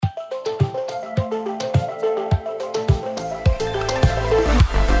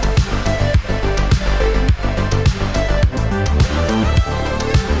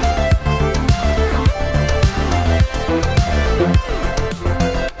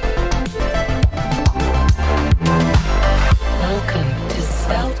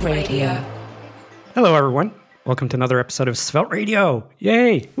Radio. Hello, everyone. Welcome to another episode of Svelte Radio.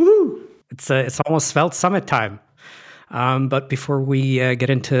 Yay! Woo! It's almost Svelte Summit time. But before we get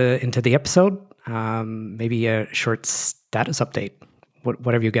into the episode, maybe a short status update.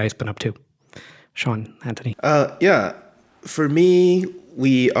 What have you guys been up to? Sean, Anthony? Yeah. For me,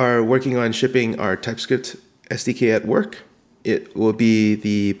 we are working on shipping our TypeScript SDK at work. It will be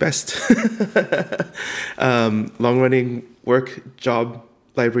the best long-running work job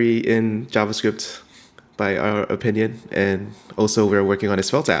library in JavaScript, by our opinion. And also, we're working on a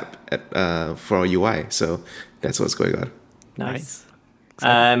Svelte app for our UI. So that's what's going on. Nice.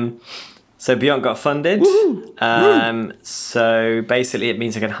 So Beyond got funded. So basically, it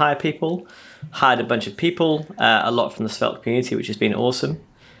means I can hire people. Hired a bunch of people, a lot from the Svelte community, which has been awesome.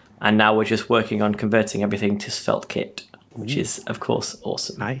 And now we're just working on converting everything to SvelteKit, which is, of course,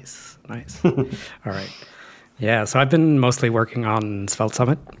 awesome. Nice. All right. Yeah, so I've been mostly working on Svelte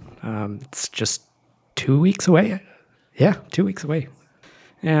Summit. It's just 2 weeks away. Yeah, 2 weeks away.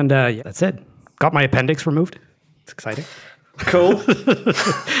 And yeah, that's it. Got my appendix removed. It's exciting. Cool.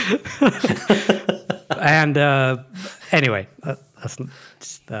 And anyway,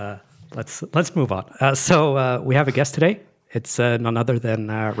 let's move on. So we have a guest today. It's none other than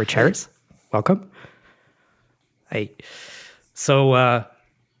Rich Harris. Welcome. Hey. So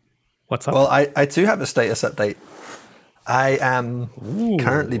what's up? Well, I too have a status update. I am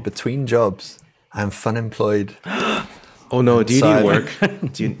currently between jobs. I'm fun employed. Oh no! Do you need work?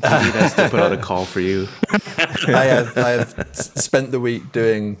 Do you need us to put out a call for you? I have spent the week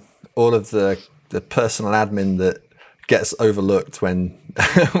doing all of the personal admin that gets overlooked when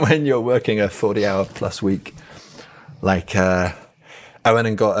you're working a 40-hour plus week. Like I went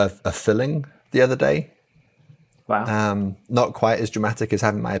and got a filling the other day. Wow. Not quite as dramatic as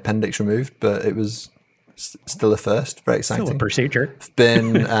having my appendix removed, but it was still a first. Very exciting. Still a procedure. I've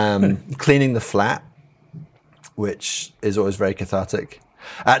been cleaning the flat, which is always very cathartic.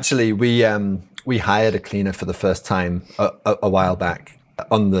 Actually, we hired a cleaner for the first time a while back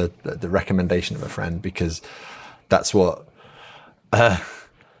on the recommendation of a friend, because that's what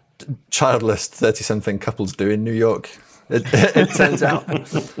childless 30-something couples do in New York. It turns out.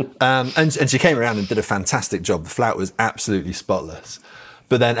 And she came around and did a fantastic job. The flat was absolutely spotless.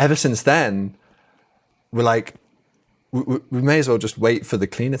 But then ever since then, we're like, we may as well just wait for the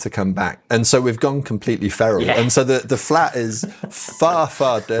cleaner to come back. And so we've gone completely feral. Yeah. And so the flat is far,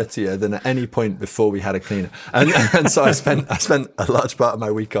 far dirtier than at any point before we had a cleaner. And so I spent a large part of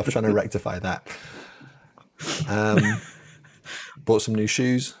my week off trying to rectify that. Bought some new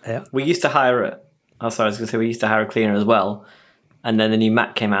shoes. Yeah. We used to hire we used to hire a cleaner as well. And then the new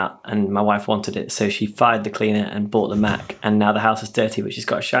Mac came out and my wife wanted it. So she fired the cleaner and bought the Mac. And now the house is dirty, but she's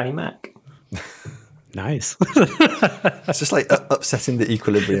got a shiny Mac. Nice. It's just like upsetting the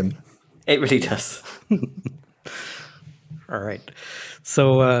equilibrium. It really does. All right.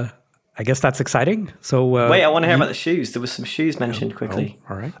 So I guess that's exciting. So wait, I want to hear about the shoes. There was some shoes mentioned quickly.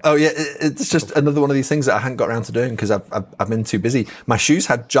 All right. Oh yeah, it's just another one of these things that I hadn't got around to doing because I've been too busy. My shoes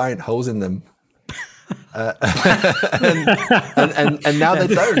had giant holes in them, and now they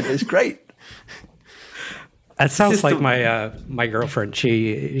don't. It's great. That sounds like my girlfriend.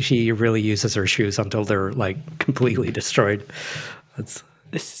 She really uses her shoes until they're like completely destroyed. This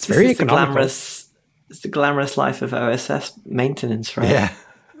is very economical. It's the glamorous life of OSS maintenance, right? Yeah.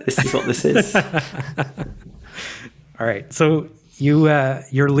 This is what this is. All right. So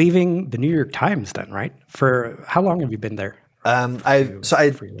you're leaving the New York Times then, right? For how long have you been there? I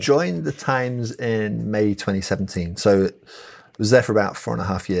joined the Times in May 2017. So I was there for about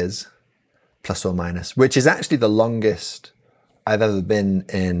 4.5 years, plus or minus, which is actually the longest I've ever been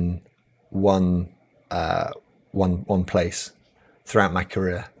in one place throughout my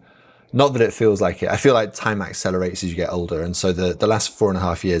career. Not that it feels like it. I feel like time accelerates as you get older. And so the last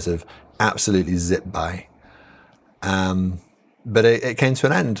 4.5 years have absolutely zipped by. But it came to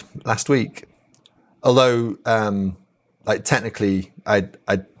an end last week. Although, like technically, I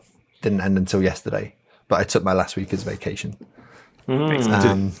didn't end until yesterday. But I took my last week as vacation.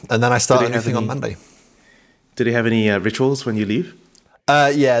 And then I started a new thing on Monday. Do they have any rituals when you leave?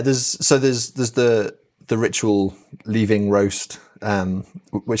 Yeah, there's the ritual leaving roast,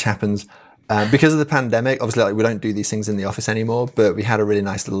 which happens because of the pandemic. Obviously, like, we don't do these things in the office anymore, but we had a really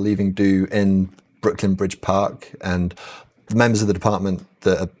nice little leaving do in Brooklyn Bridge Park, and the members of the department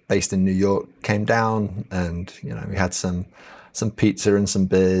that are based in New York came down, and we had some pizza and some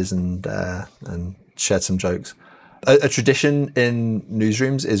beers and shared some jokes. A tradition in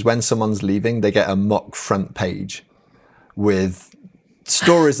newsrooms is when someone's leaving, they get a mock front page with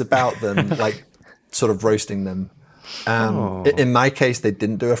stories about them, like sort of roasting them. In my case, they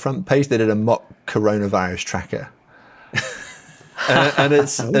didn't do a front page; they did a mock coronavirus tracker, and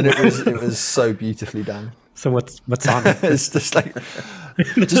it was so beautifully done. So what's on it? It's just like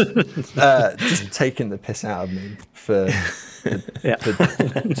just taking the piss out of me for 2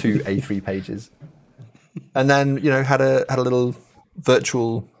 A3 pages, and then had a little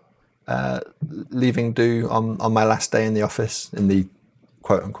virtual leaving do on my last day in the office, in the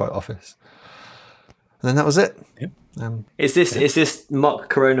quote unquote office, and then that was it. Yep. Is this mock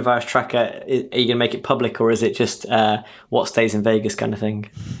coronavirus tracker? Are you going to make it public, or is it just what stays in Vegas kind of thing?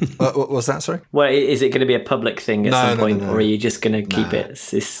 What was that? Sorry. Well, is it going to be a public thing at some point, or are you just going to keep it?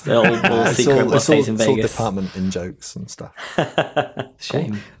 It's all secret. What stays in Vegas? It's all department in jokes and stuff.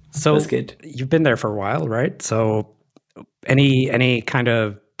 Shame. Cool. So that's good. You've been there for a while, right? So any kind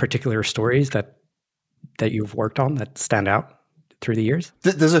of particular stories that you've worked on that stand out through the years?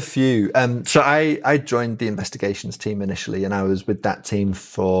 There's a few. So I joined the investigations team initially, and I was with that team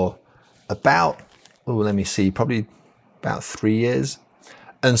for probably about 3 years.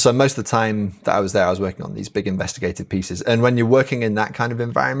 And so most of the time that I was there, I was working on these big investigative pieces. And when you're working in that kind of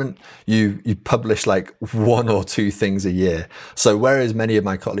environment, you publish like 1 or 2 things a year. So whereas many of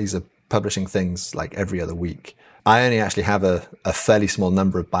my colleagues are publishing things like every other week, I only actually have a fairly small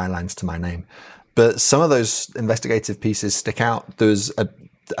number of bylines to my name. But some of those investigative pieces stick out. There was I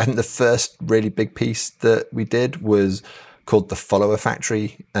think the first really big piece that we did was called The Follower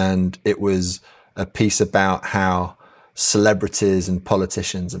Factory. And it was a piece about how celebrities and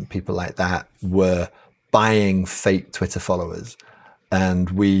politicians and people like that were buying fake Twitter followers. And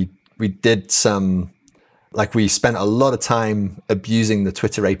we did we spent a lot of time abusing the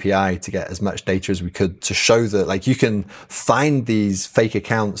Twitter API to get as much data as we could to show that you can find these fake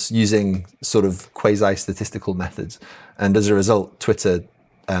accounts using sort of quasi-statistical methods. And as a result, Twitter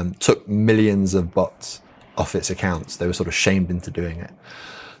took millions of bots off its accounts. They were sort of shamed into doing it.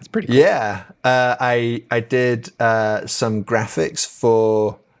 It's pretty cool. Yeah. I did some graphics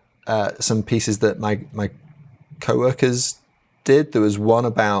for some pieces that my coworkers did. There was one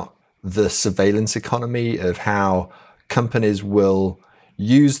about the surveillance economy of how companies will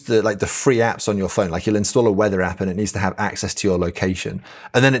use the free apps on your phone. You'll install a weather app and it needs to have access to your location.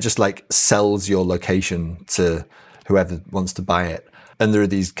 And then it just sells your location to whoever wants to buy it. And there are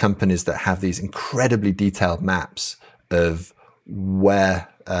these companies that have these incredibly detailed maps of where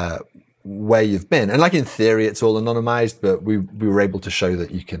you've been. And in theory, it's all anonymized, but we were able to show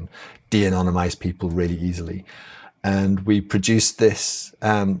that you can de-anonymize people really easily. And we produced this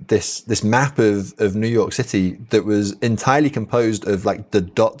map of New York City that was entirely composed of the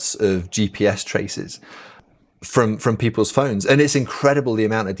dots of GPS traces from people's phones. And it's incredible the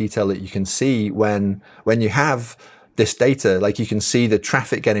amount of detail that you can see when you have this data. You can see the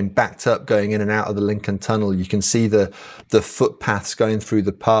traffic getting backed up going in and out of the Lincoln Tunnel. You can see the footpaths going through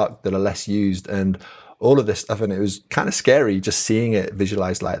the park that are less used, and all of this stuff. And it was kind of scary just seeing it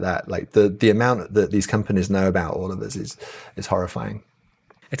visualized like that. The amount that these companies know about all of this is horrifying.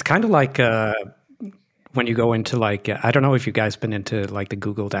 It's kind of like when you go into I don't know if you guys been into the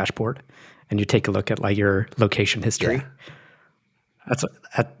Google dashboard and you take a look at your location history. Yeah.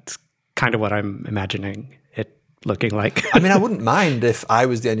 That's kind of what I'm imagining it looking like. I mean, I wouldn't mind if I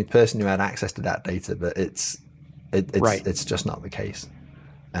was the only person who had access to that data, but it's just not the case.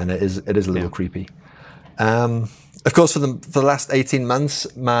 And it is a little creepy. Of course, for the last 18 months,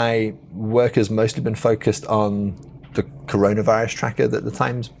 my work has mostly been focused on the coronavirus tracker that the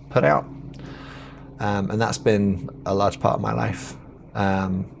Times put out. And that's been a large part of my life.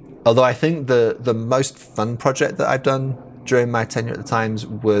 Although I think the most fun project that I've done during my tenure at the Times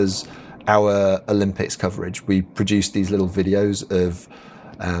was our Olympics coverage. We produced these little videos of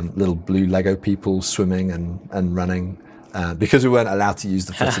little blue Lego people swimming and running. Because we weren't allowed to use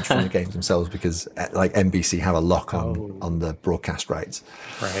the footage from the games themselves because NBC have a lock on the broadcast rights.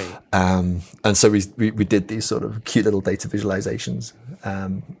 Right. And so we did these sort of cute little data visualizations.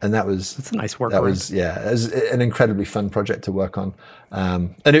 And that's a nice work. It was an incredibly fun project to work on.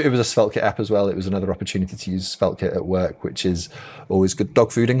 And it was a SvelteKit app as well. It was another opportunity to use SvelteKit at work, which is always good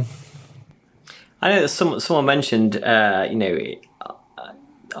dog fooding. I know that someone mentioned, I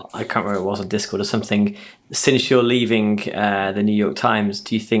can't remember, it was on Discord or something. Since you're leaving the New York Times,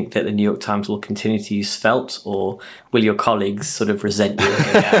 do you think that the New York Times will continue to use Svelte, or will your colleagues sort of resent you and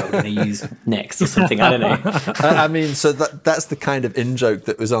go, yeah, we're going to use Next or something? I don't know. I mean, so that's the kind of in-joke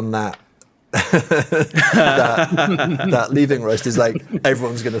that was on that that leaving roast is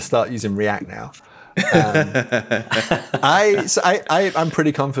everyone's going to start using React now. I'm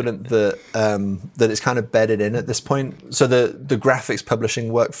pretty confident that that it's kind of bedded in at this point. So the graphics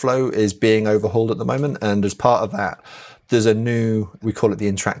publishing workflow is being overhauled at the moment, and as part of that, there's a new, we call it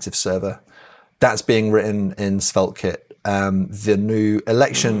the interactive server, that's being written in SvelteKit. The new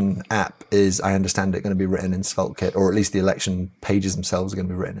election app is, I understand it, going to be written in SvelteKit, or at least the election pages themselves are going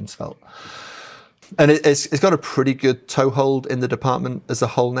to be written in Svelte. And it's got a pretty good toehold in the department as a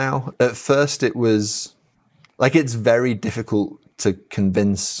whole now. At first, it was like, it's very difficult to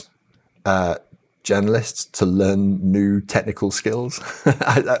convince journalists to learn new technical skills.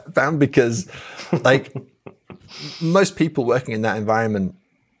 I found, because like most people working in that environment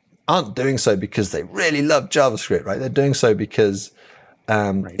aren't doing so because they really love JavaScript, right? They're doing so because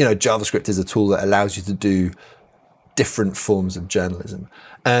JavaScript is a tool that allows you to do different forms of journalism.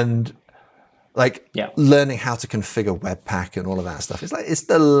 And learning how to configure Webpack and all of that stuff, it's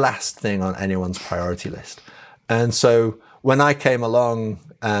the last thing on anyone's priority list. And so when I came along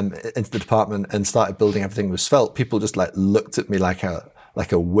into the department and started building everything with Svelte, people just looked at me like a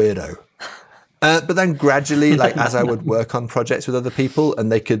weirdo. But then gradually, as I would work on projects with other people and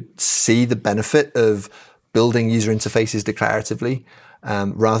they could see the benefit of building user interfaces declaratively,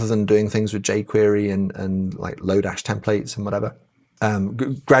 rather than doing things with jQuery and Lodash templates and whatever.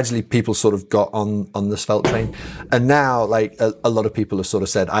 Gradually, people sort of got on the Svelte train, and now a lot of people have sort of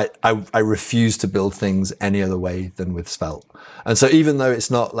said, I refuse to build things any other way than with Svelte. And so even though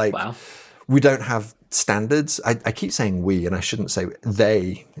it's not we don't have standards, I keep saying we, and I shouldn't say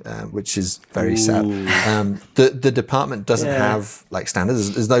they, which is very sad. The department doesn't have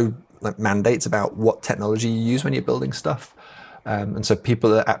standards. There's no mandates about what technology you use when you're building stuff, and so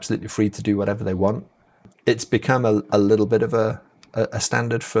people are absolutely free to do whatever they want. It's become a little bit of a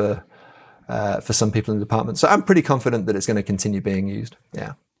standard for some people in the department. So I'm pretty confident that it's going to continue being used.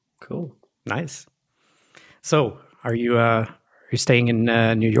 Yeah. Cool. Nice. So are you staying in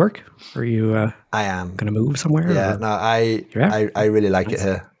New York? Or are you I am going to move somewhere? Yeah, no, I really like it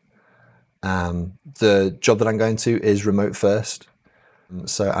here. The job that I'm going to is remote first.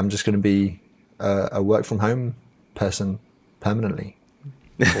 So I'm just going to be a work from home person permanently.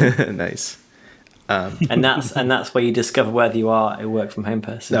 Nice. And that's where you discover whether you are a work from home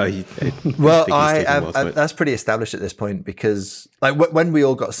person. No, that's pretty established at this point, because when we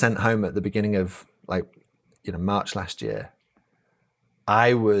all got sent home at the beginning of March last year,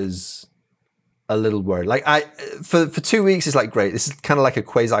 I was a little worried. For 2 weeks is great. This is kind of like a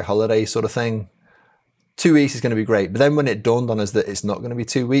quasi holiday sort of thing. 2 weeks is going to be great. But then when it dawned on us that it's not going to be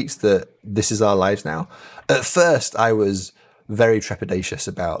 2 weeks, that this is our lives now, at first I was very trepidatious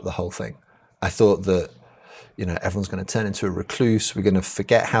about the whole thing. I thought that, everyone's going to turn into a recluse. We're going to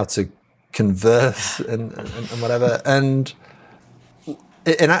forget how to converse and whatever. And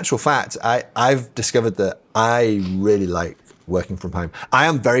in actual fact, I've discovered that I really like working from home. I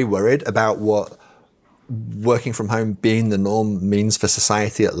am very worried about what working from home being the norm means for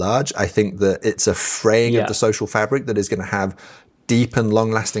society at large. I think that it's a fraying of the social fabric that is going to have deep and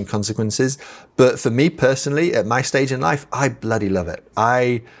long-lasting consequences. But for me personally, at my stage in life, I bloody love it.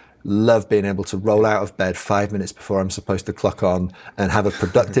 I love being able to roll out of bed 5 minutes before I'm supposed to clock on and have a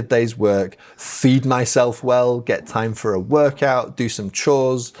productive day's work, feed myself well, get time for a workout, do some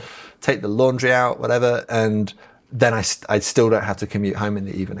chores, take the laundry out, whatever, and then I still don't have to commute home in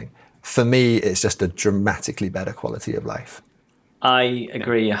the evening. For me, it's just a dramatically better quality of life. I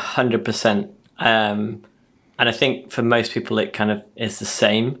agree 100%. And I think for most people, it kind of is the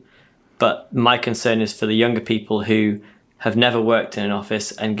same. But my concern is for the younger people who have never worked in an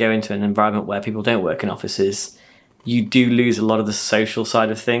office and go into an environment where people don't work in offices. You do lose a lot of the social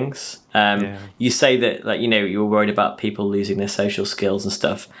side of things. You say that, you were worried about people losing their social skills and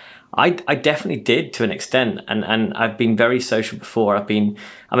stuff. I definitely did to an extent, and I've been very social before. I'm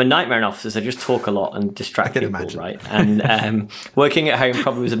a nightmare in offices. I just talk a lot and distract people, imagine. Right? And working at home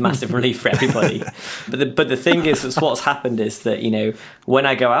probably was a massive relief for everybody. But the thing is, what's happened is that when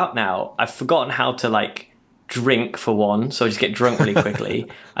I go out now, I've forgotten how to drink, for one, so I just get drunk really quickly.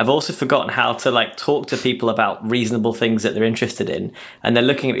 I've also forgotten how to talk to people about reasonable things that they're interested in, and they're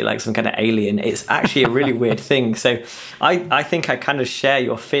looking at me like some kind of alien. It's actually a really weird thing. So I think I kind of share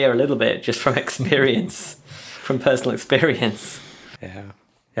your fear a little bit, just from experience, from personal experience. Yeah,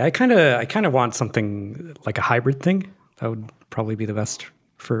 I kind of want something like a hybrid thing. That would probably be the best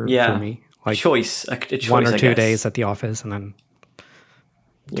for me. A choice, 1 or 2 days at the office, and then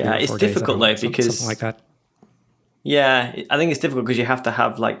it's difficult though, because something like that. Yeah, I think it's difficult because you have to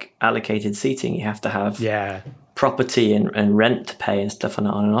have allocated seating. You have to have property and rent to pay and stuff on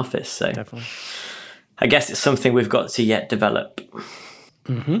an office. So definitely, I guess it's something we've got to yet develop.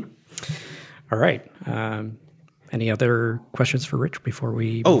 Mm-hmm. All right. Any other questions for Rich before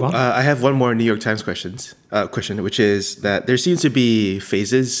we move on? I have one more New York Times question, which is that there seems to be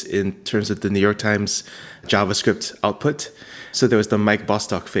phases in terms of the New York Times JavaScript output. So there was the Mike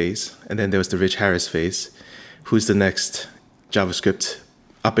Bostock phase, and then there was the Rich Harris phase. Who's the next JavaScript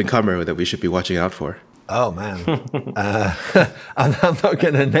up-and-comer that we should be watching out for? Oh, man. I'm not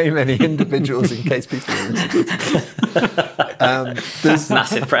going to name any individuals in case people there's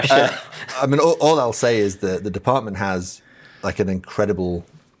Massive pressure. I mean, all I'll say is that the department has like an incredible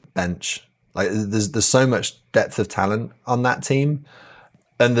bench. Like there's so much depth of talent on that team.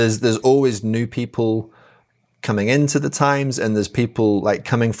 And there's always new people coming into the Times, and there's people like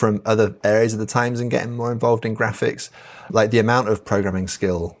coming from other areas of the Times and getting more involved in graphics. Like the amount of programming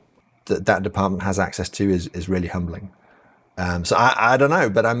skill that department has access to is really humbling. So I don't know,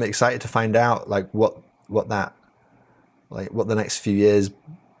 but I'm excited to find out like what the next few years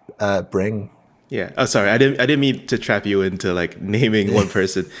bring. Yeah. Oh, sorry. I didn't mean to trap you into like naming one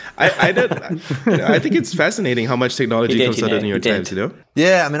person. I think it's fascinating how much technology comes out of the New York Times.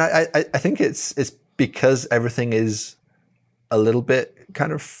 Yeah. I mean, I think it's because everything is a little bit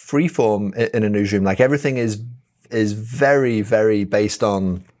kind of freeform in a newsroom. Like everything is very, very based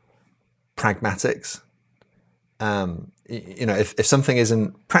on pragmatics. If something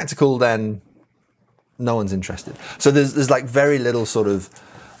isn't practical, then no one's interested. So there's like very little sort of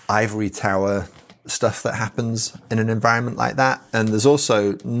ivory tower stuff that happens in an environment like that, and there's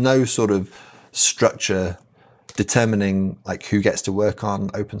also no sort of structure determining like who gets to work on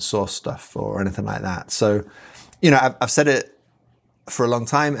open source stuff or anything like that. So, I've said it for a long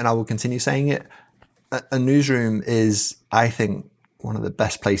time, and I will continue saying it. A newsroom is, I think, one of the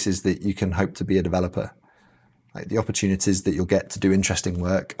best places that you can hope to be a developer. Like the opportunities that you'll get to do interesting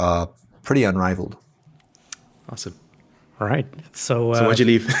work are pretty unrivaled. Awesome. All right. So why'd you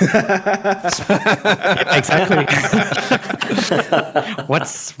leave? Exactly.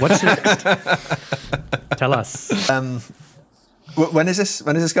 What's next? Tell us. When is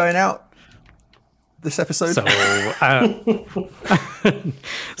this going out? This episode?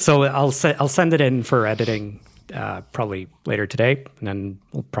 So I'll send it in for editing probably later today, and then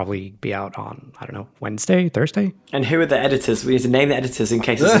we'll probably be out on, I don't know, Wednesday, Thursday. And who are the editors? We need to name the editors in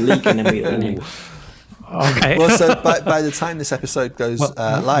case there's a leak and then we know. Okay. Well, so by the time this episode goes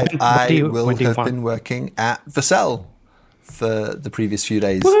live, I will have been working at Vercel for the previous few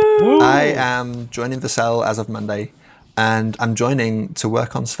days. Woo! I am joining Vercel as of Monday, and I'm joining to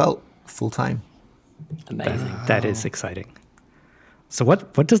work on Svelte full time. Amazing. That is exciting. So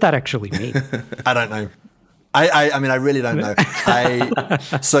what does that actually mean? I don't know. I mean, I really don't know.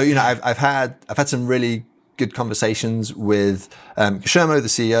 I've had some really good conversations with Guillermo, the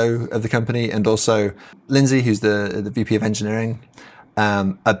CEO of the company, and also Lindsay, who's the VP of engineering,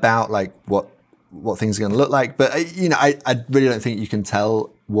 about like what things are going to look like. But I really don't think you can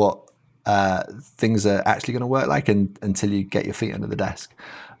tell what things are actually going to work like until you get your feet under the desk.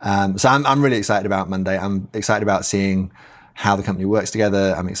 So I'm really excited about Monday. I'm excited about seeing how the company works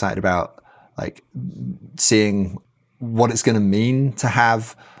together. I'm excited about like seeing what it's going to mean to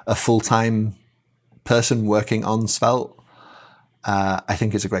have a full-time person working on Svelte. I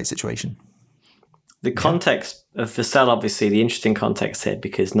think it's a great situation. The context of Vercel, obviously, the interesting context here,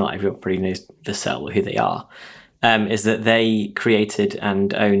 because not everybody knows Vercel or who they are, is that they created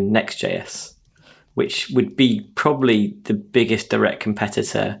and own Next.js, which would be probably the biggest direct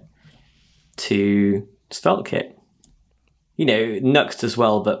competitor to SvelteKit. Nuxt as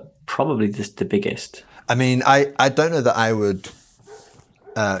well, but probably just the biggest. I mean, I don't know that I would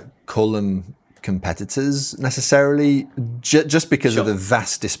call them competitors necessarily, just because of the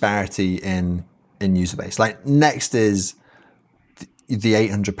vast disparity in user base. Like Next is the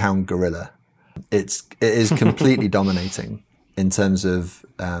 800-pound gorilla. It is completely dominating in terms of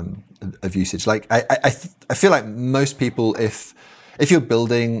usage. Like I feel like most people, if you're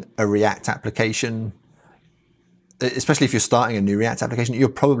building a React application, especially if you're starting a new React application, you're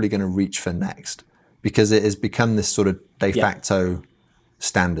probably going to reach for Next because it has become this sort of de facto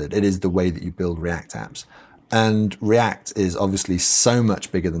standard. It is the way that you build React apps. And React is obviously so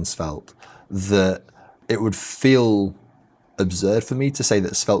much bigger than Svelte that it would feel absurd for me to say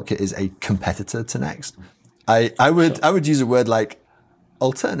that SvelteKit is a competitor to Next. I would use a word like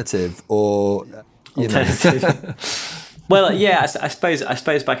alternative or alternative. Well, yeah, I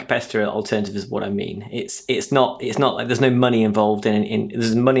suppose by competitor, alternative is what I mean. It's not like there's no money involved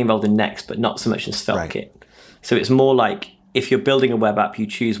there's money involved in Next, but not so much in SvelteKit. Right. So it's more like if you're building a web app, you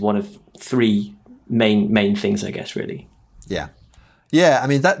choose one of three main things, I guess, really. Yeah. Yeah, I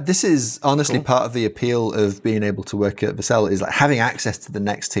mean this is honestly part of the appeal of being able to work at Vercel is like having access to the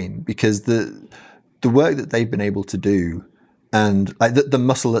Next team, because the work that they've been able to do and like the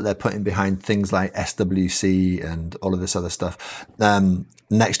muscle that they're putting behind things like SWC and all of this other stuff.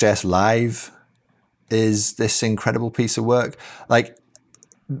 Next.js Live is this incredible piece of work. Like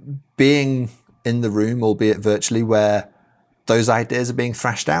being in the room, albeit virtually, where those ideas are being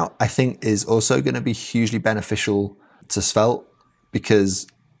thrashed out, I think is also going to be hugely beneficial to Svelte, because,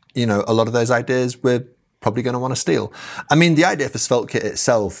 you know, a lot of those ideas we're probably going to want to steal. I mean, the idea for SvelteKit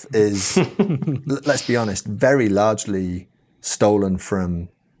itself is, let's be honest, very largely stolen from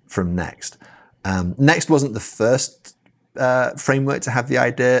Next. Next wasn't the first framework to have the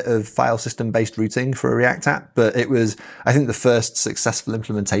idea of file system based routing for a React app, but it was, I think, the first successful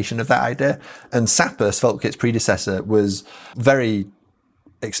implementation of that idea. And Sapper, SvelteKit's predecessor, was very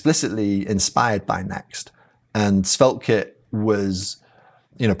explicitly inspired by Next. And SvelteKit was,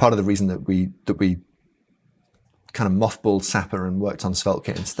 you know, part of the reason that we kind of mothballed Sapper and worked on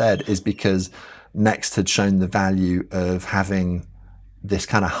SvelteKit instead is because Next had shown the value of having this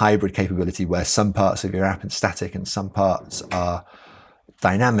kind of hybrid capability where some parts of your app are static and some parts are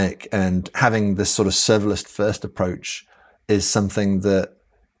dynamic, and having this sort of serverless first approach is something that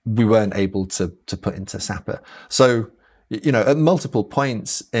we weren't able to put into Sapper. So, you know, at multiple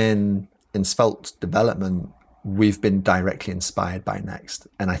points in Svelte development, we've been directly inspired by Next.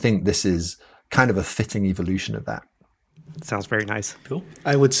 And I think this is kind of a fitting evolution of that. Sounds very nice. Cool.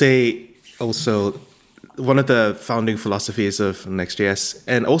 I would say also one of the founding philosophies of Next.js,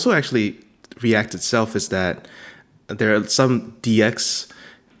 and also actually React itself, is that there are some DX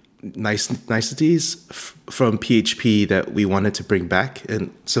niceties from PHP that we wanted to bring back.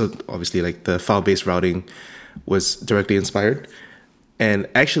 And so obviously like the file-based routing was directly inspired. And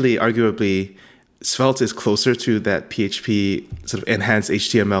actually, arguably, Svelte is closer to that PHP sort of enhanced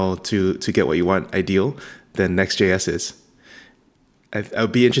HTML to get what you want ideal than Next.js is. I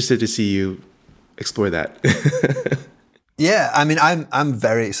would be interested to see you explore that. Yeah, I mean, I'm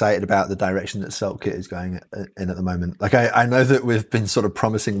very excited about the direction that SvelteKit is going in at the moment. Like, I know that we've been sort of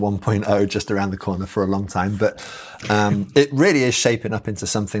promising 1.0 just around the corner for a long time, but it really is shaping up into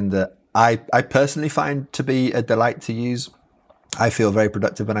something that I personally find to be a delight to use. I feel very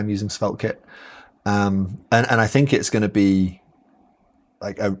productive when I'm using SvelteKit. And I think it's going to be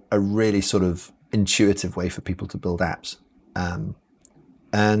like a really sort of intuitive way for people to build apps.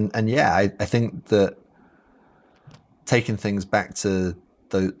 And yeah, I think that taking things back to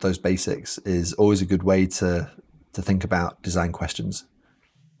those basics is always a good way to think about design questions.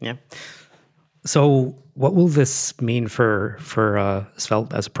 Yeah. So what will this mean for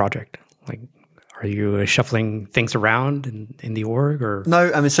Svelte as a project? Like, are you shuffling things around in the org, or?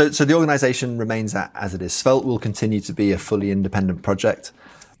 No, I mean, so the organization remains as it is. Svelte will continue to be a fully independent project,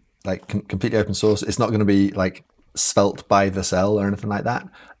 like completely open source. It's not going to be like Svelte by Vercel or anything like that.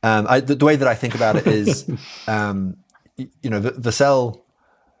 The way that I think about it is, you know, Vercel,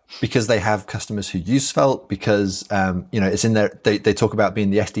 because they have customers who use Svelte, because you know, it's in there. They talk about being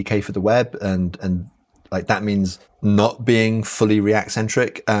the SDK for the web, and like that means not being fully React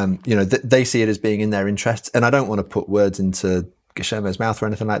centric. You know, they see it as being in their interests, and I don't want to put words into Guillermo's mouth or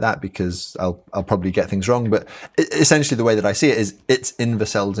anything like that, because I'll probably get things wrong. But essentially, the way that I see it is, it's in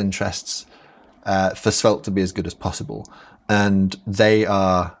Vercel's interests for Svelte to be as good as possible, and they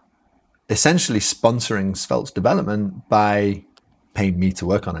are essentially sponsoring Svelte's development by paying me to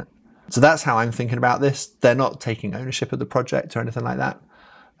work on it. So that's how I'm thinking about this. They're not taking ownership of the project or anything like that.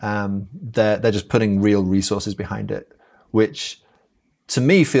 They're just putting real resources behind it, which to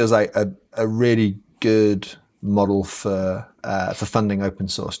me feels like a really good model for funding open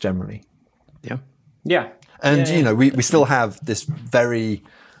source generally. Yeah. Yeah. And you know, we still have this very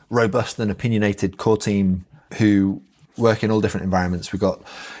robust and opinionated core team who work in all different environments. We've got,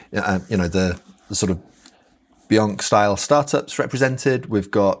 you know, the sort of Beyonc style startups represented. We've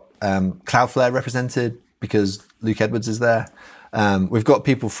got Cloudflare represented because Luke Edwards is there. We've got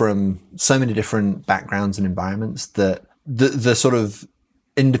people from so many different backgrounds and environments that the sort of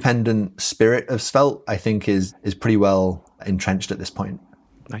independent spirit of Svelte, I think, is pretty well entrenched at this point.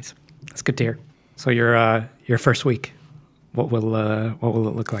 Nice. That's good to hear. So your first week, what will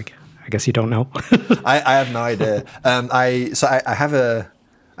it look like? I guess you don't know. I have no idea. I have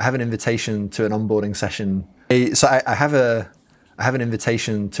an invitation to an onboarding session. I have an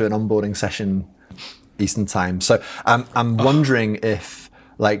invitation to an onboarding session Eastern time. So I'm wondering if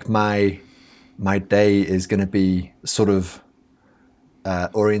like my day is going to be sort of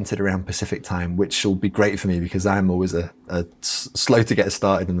oriented around Pacific time, which will be great for me because I'm always slow to get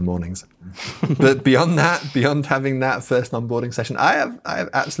started in the mornings. But beyond having that first onboarding session, I have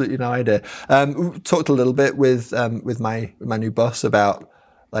absolutely no idea. We talked a little bit with my new boss about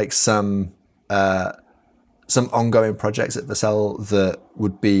like some ongoing projects at Vercel that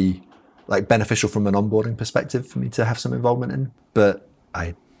would be like beneficial from an onboarding perspective for me to have some involvement in. But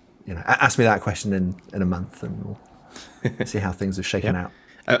ask me that question in a month and we'll see how things are shaken out.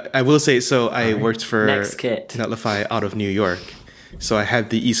 I will say, so I worked for Netlify out of New York. So I had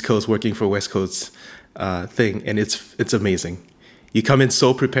the East Coast working for West Coast thing, and it's amazing. You come in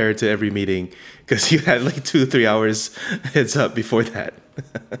so prepared to every meeting because you had like 2-3 hours heads up before that.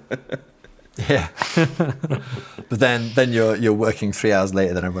 Yeah. But then you're working 3 hours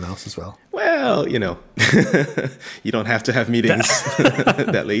later than everyone else as well. Well, you don't have to have meetings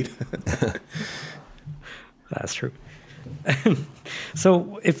that late. That's true.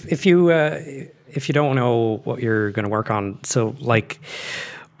 So if you don't know what you're going to work on, so like,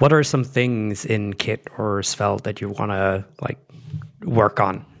 what are some things in Kit or Svelte that you want to like work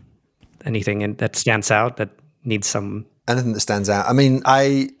on? Anything that stands out that needs some? Anything that stands out. I mean,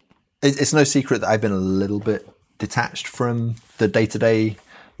 it's no secret that I've been a little bit detached from the day-to-day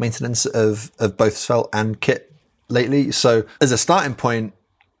maintenance of both Svelte and Kit lately. So as a starting point,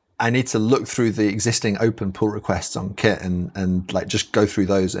 I need to look through the existing open pull requests on Kit and like just go through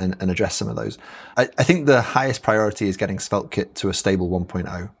those and address some of those. I think the highest priority is getting Svelte Kit to a stable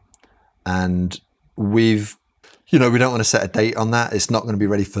 1.0. And we don't want to set a date on that. It's not going to be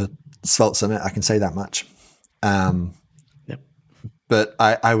ready for Svelte Summit. I can say that much. Yep. But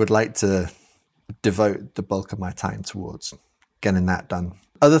I would like to devote the bulk of my time towards getting that done.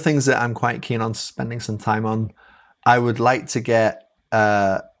 Other things that I'm quite keen on spending some time on, I would like to get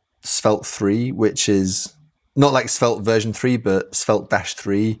Svelte 3, which is not like Svelte version 3, but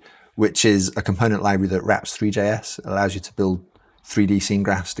Svelte-3, which is a component library that wraps Three.js. It allows you to build 3D scene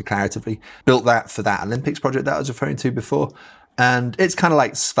graphs declaratively. Built that for that Olympics project that I was referring to before. And it's kind of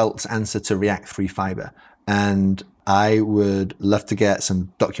like Svelte's answer to React 3 Fiber. And I would love to get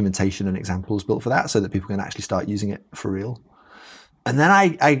some documentation and examples built for that so that people can actually start using it for real. And then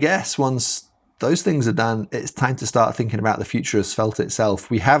I guess once those things are done, it's time to start thinking about the future of Svelte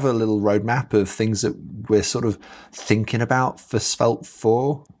itself. We have a little roadmap of things that we're sort of thinking about for Svelte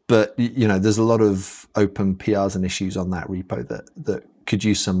 4, but there's a lot of open PRs and issues on that repo that could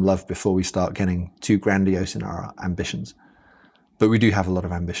use some love before we start getting too grandiose in our ambitions. But we do have a lot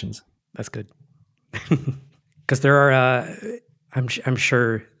of ambitions. That's good. Because there are, I'm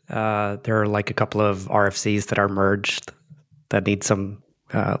sure there are like a couple of RFCs that are merged that need some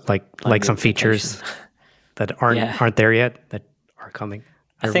like some features that aren't there yet that are coming.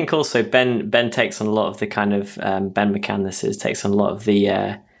 I think also Ben takes on a lot of the kind of Ben McCandless takes on a lot of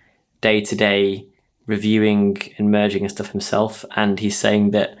the day-to-day reviewing and merging and stuff himself, and he's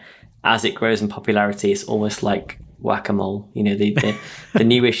saying that as it grows in popularity, it's almost like whack-a-mole. The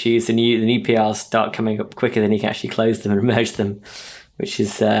new issues, the new PRs start coming up quicker than he can actually close them and merge them, which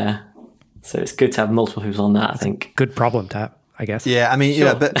is so it's good to have multiple people on that. I think good problem to have, I guess. Yeah, I mean,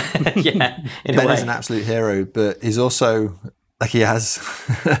 sure. but yeah, Ben is an absolute hero, but he's also like he has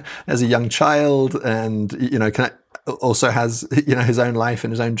as a young child, and also has his own life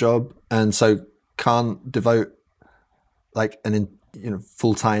and his own job, and so can't devote like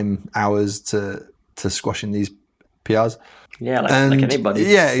full-time hours to squashing these PRs. Yeah, like anybody.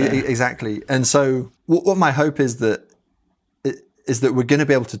 Yeah, exactly. And so what my hope is that we're going to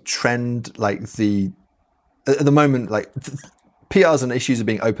be able to trend like at the moment, like PRs and issues are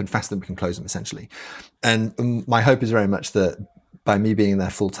being opened faster than we can close them, essentially. And my hope is very much that by me being there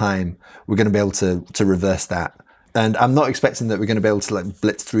full time, we're going to be able to reverse that. And I'm not expecting that we're going to be able to like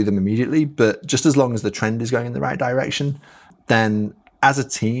blitz through them immediately, but just as long as the trend is going in the right direction, then as a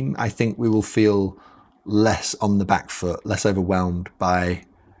team, I think we will feel less on the back foot, less overwhelmed by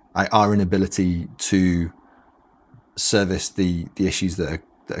our inability to service the issues that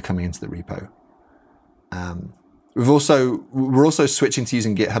are coming into the repo. We're also switching to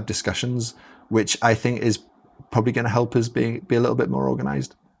using GitHub discussions, which I think is probably going to help us be a little bit more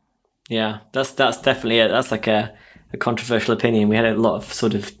organized. Yeah, that's definitely that's like a controversial opinion. We had a lot of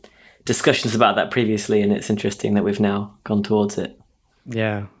sort of discussions about that previously, and it's interesting that we've now gone towards it.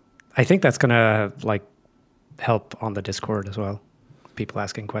 Yeah, I think that's gonna like help on the Discord as well. People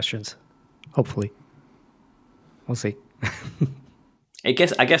asking questions, hopefully. We'll see. I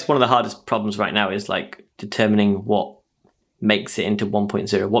guess one of the hardest problems right now is like determining what makes it into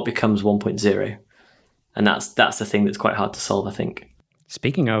 1.0, what becomes 1.0, and that's the thing that's quite hard to solve, I think.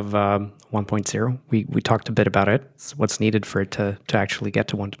 Speaking of 1.0, we talked a bit about it. It's what's needed for it to actually get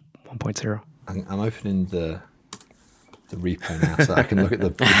to 1.0. I'm opening the repo now, so I can look at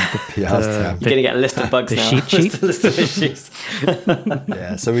the PRs tab. You're going to get a list of bugs the now. cheat sheet? list of issues.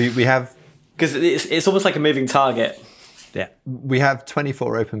 Yeah, so we have... Because it's almost like a moving target. Yeah. We have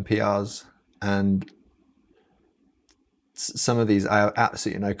 24 open PRs, and some of these I have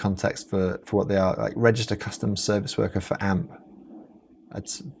absolutely no context for what they are. Like register custom service worker for AMP.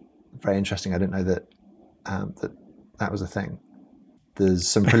 That's very interesting. I didn't know that that was a thing. There's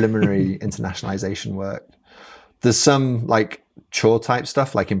some preliminary internationalization work. There's some like chore type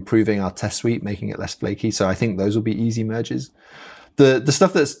stuff, like improving our test suite, making it less flaky. So I think those will be easy merges. The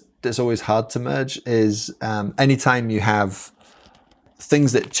stuff that's always hard to merge is anytime you have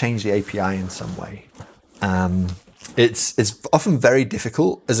things that change the API in some way. It's often very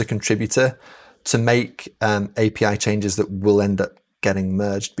difficult as a contributor to make API changes that will end up getting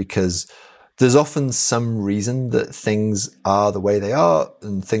merged, because there's often some reason that things are the way they are,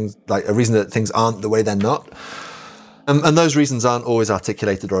 and things like a reason that things aren't the way they're not. And those reasons aren't always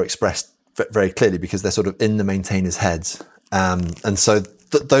articulated or expressed very clearly because they're sort of in the maintainers' heads. And so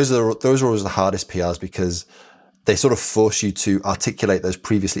those are always the hardest PRs, because they sort of force you to articulate those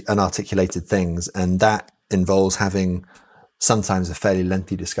previously unarticulated things. And that involves having sometimes a fairly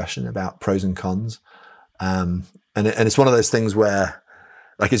lengthy discussion about pros and cons. And it's one of those things where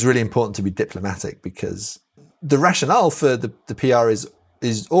like it's really important to be diplomatic, because the rationale for the PR is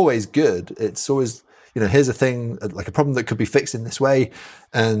always good. It's always, here's a thing, like a problem that could be fixed in this way.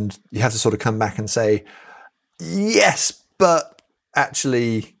 And you have to sort of come back and say, yes, but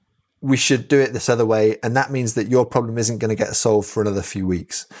actually we should do it this other way. And that means that your problem isn't going to get solved for another few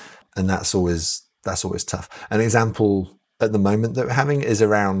weeks. And that's always tough. An example at the moment that we're having is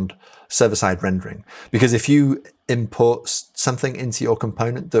around server-side rendering. Because if you import something into your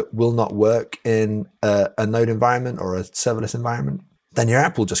component that will not work in a node environment or a serverless environment, then your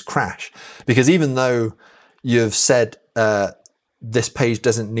app will just crash. Because even though you've said this page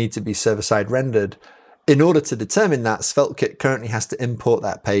doesn't need to be server-side rendered, in order to determine that, SvelteKit currently has to import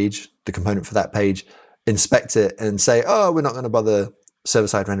that page, the component for that page, inspect it and say, oh, we're not going to bother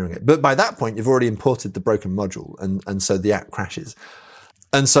server-side rendering it. But by that point, you've already imported the broken module, and so the app crashes.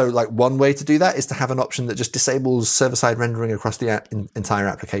 And so like one way to do that is to have an option that just disables server-side rendering across the entire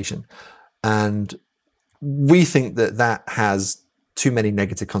application. And we think that has too many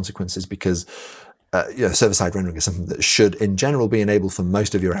negative consequences, because server-side rendering is something that should in general be enabled for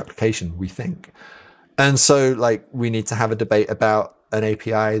most of your application, we think. And so like we need to have a debate about an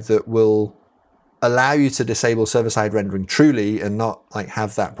API that will allow you to disable server-side rendering truly and not like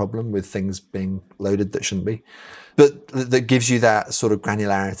have that problem with things being loaded that shouldn't be, but that gives you that sort of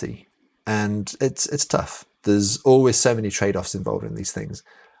granularity. And it's tough. There's always so many trade-offs involved in these things.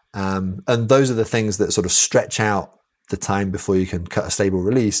 And those are the things that sort of stretch out the time before you can cut a stable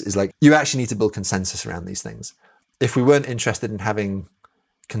release. Is like you actually need to build consensus around these things. If we weren't interested in having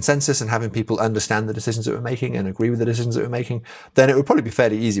consensus and having people understand the decisions that we're making and agree with the decisions that we're making, then it would probably be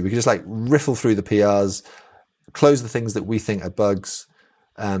fairly easy. We could just like riffle through the PRs, close the things that we think are bugs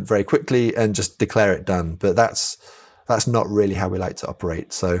very quickly, and just declare it done. But that's not really how we like to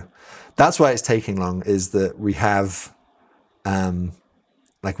operate. So that's why it's taking long, is that we have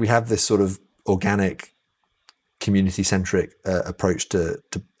this sort of organic, community-centric approach to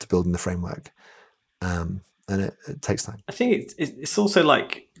building the framework. And it takes time. I think it's also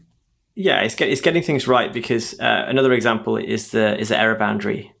like, it's getting things right, because another example is the error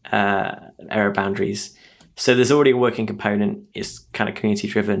boundaries. So there's already a working component. It's kind of community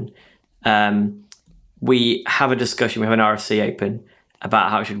driven. We have a discussion. We have an RFC open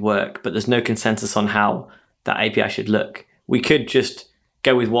about how it should work, but there's no consensus on how that API should look. We could just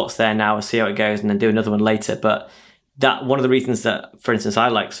go with what's there now and see how it goes, and then do another one later. But that one of the reasons that, for instance, I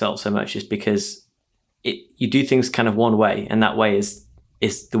like Svelte so much is because you do things kind of one way, and that way is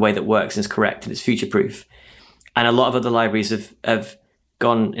the way that works and is correct and it's future proof. And a lot of other libraries have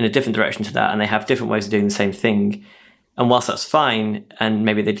gone in a different direction to that, and they have different ways of doing the same thing. And whilst that's fine, and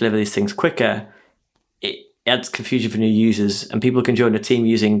maybe they deliver these things quicker, it adds confusion for new users, and people can join a team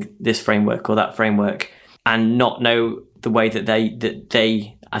using this framework or that framework and not know the way that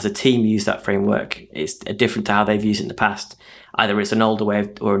they as a team use that framework. It's different to how they've used it in the past. Either it's an older way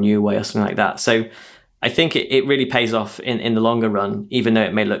or a new way or something like that. So I think it really pays off in the longer run, even though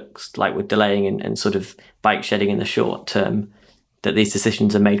it may look like we're delaying and sort of bike shedding in the short term, that these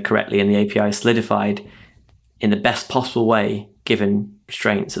decisions are made correctly and the API is solidified in the best possible way, given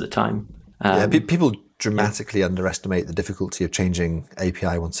restraints at the time. People dramatically underestimate the difficulty of changing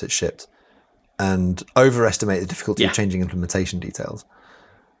API once it's shipped, and overestimate the difficulty of changing implementation details.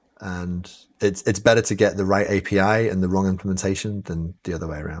 and it's better to get the right API and the wrong implementation than the other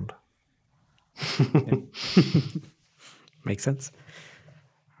way around. Makes sense.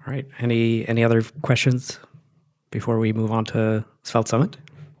 All right. Any other questions before we move on to Svelte Summit?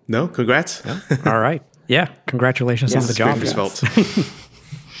 No, congrats. No? All right. Yeah. Congratulations on the job. Great for Svelte.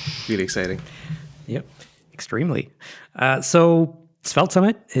 Really exciting. Yep. Extremely. So Svelte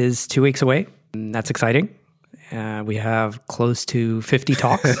Summit is 2 weeks away. And that's exciting. We have close to 50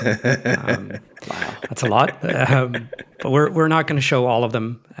 talks. Wow. That's a lot. But we're not going to show all of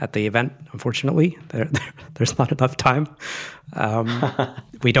them at the event, unfortunately. There's not enough time.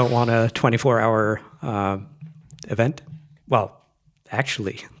 We don't want a 24-hour event. Well,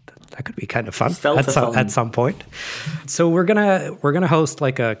 actually, that could be kind of fun at some point. So we're gonna host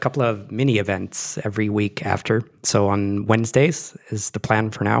like a couple of mini events every week after. So on Wednesdays is the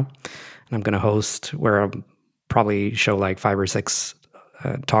plan for now, and I'm gonna host where I'll probably show like 5 or 6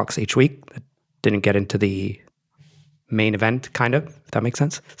 talks each week that didn't get into the main event, kind of, if that makes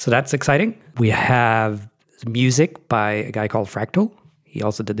sense. So that's exciting. We have music by a guy called Fractal. He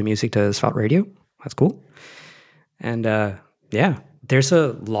also did the music to Svelte Radio. That's cool. And yeah, there's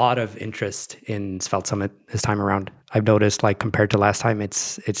a lot of interest in Svelte Summit this time around. I've noticed, like, compared to last time,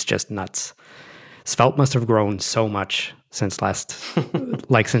 it's just nuts. Svelte must have grown so much since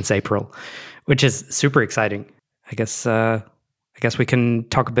since April, which is super exciting. I guess we can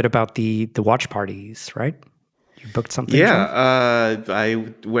talk a bit about the watch parties, right? You booked something? Yeah,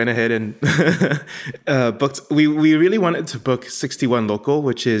 I went ahead and booked. We really wanted to book 61 Local,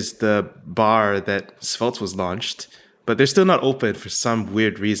 which is the bar that Svelte was launched, but they're still not open for some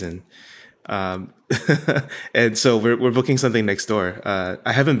weird reason. And so we're booking something next door.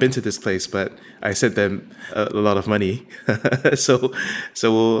 I haven't been to this place, but I sent them a lot of money, so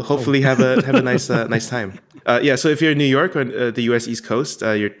we'll hopefully have a nice time. Yeah. So if you're in New York or the U.S. East Coast,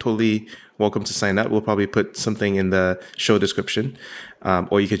 you're totally welcome to sign up. We'll probably put something in the show description,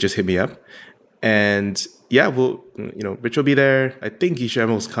 or you could just hit me up. And yeah, Rich will be there. I think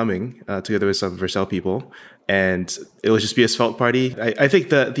Guillermo's coming together with some Vercel people, and it will just be a Svelte party. I think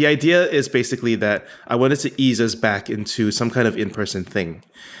the idea is basically that I wanted to ease us back into some kind of in-person thing.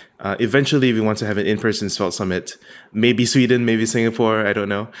 Eventually, we want to have an in-person Svelte Summit, maybe Sweden, maybe Singapore, I don't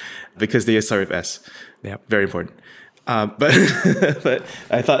know, because they start with S. Yeah, very important. But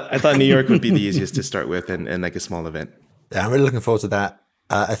I thought New York would be the easiest to start with, and like a small event. Yeah, I'm really looking forward to that.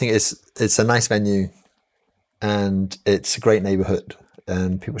 I think it's a nice venue, and it's a great neighborhood,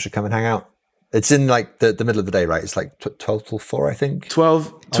 and people should come and hang out. It's in like the middle of the day, right? It's like 12 till 4, I think.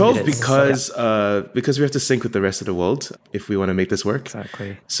 12 because we have to sync with the rest of the world if we want to make this work.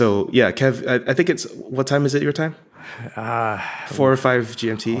 Exactly. So yeah, Kev, I think it's, what time is it your time? 4 or 5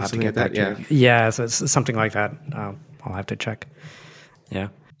 GMT, something like that. Yeah, so it's something like that. I'll have to check.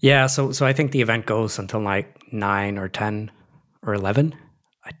 Yeah. So I think the event goes until like 9 or 10 or 11.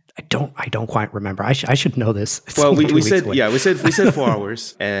 I don't quite remember. I should know this. It's well, we said 4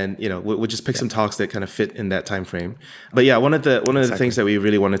 hours, and we'll just pick some talks that kind of fit in that time frame. But yeah, one of the things that we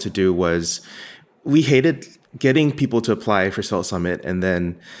really wanted to do was we hated getting people to apply for Svelte Summit and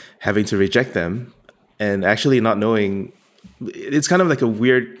then having to reject them, and actually not knowing. It's kind of like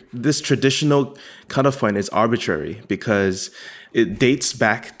this traditional cutoff point is arbitrary because it dates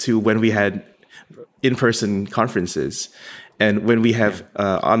back to when we had in-person conferences. And when we have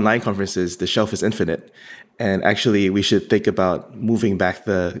online conferences, the shelf is infinite. And actually, we should think about moving back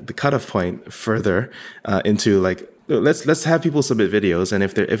the cutoff point further into like, let's have people submit videos, and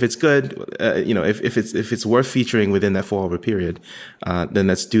if it's good, if it's worth featuring within that 4-hour period, then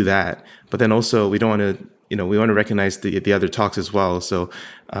let's do that. But then also, we don't want to, we want to recognize the other talks as well. So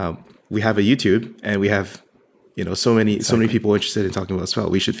we have a YouTube, and we have so many people interested in talking about Svelte.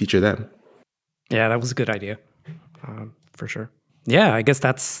 We should feature them. Yeah, that was a good idea. For sure. Yeah, I guess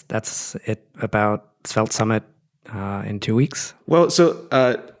that's it about Svelte Summit in 2 weeks. Well, so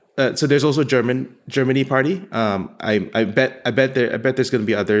there's also Germany party. I bet there's going to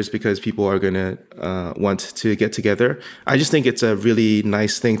be others because people are going to want to get together. I just think it's a really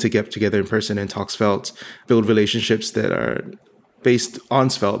nice thing to get together in person and talk Svelte, build relationships that are based on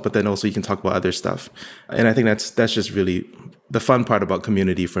Svelte, but then also you can talk about other stuff. And I think that's just really the fun part about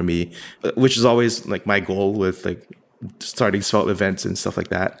community for me, which is always like my goal with like starting Svelte events and stuff like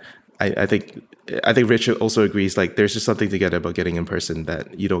that. I think Rich also agrees, like there's just something to get about getting in person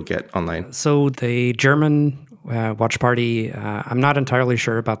that you don't get online. So the German watch party, I'm not entirely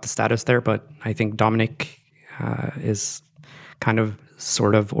sure about the status there, but I think Dominic is kind of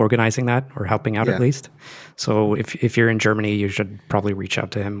sort of organizing that or helping out at least. So if you're in Germany, you should probably reach out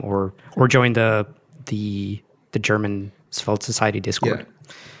to him or join the German Svelte Society Discord.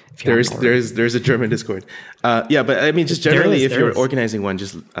 If you haven't already. There's a German Discord. Yeah, but I mean, just There generally, is, if you're is. organizing one,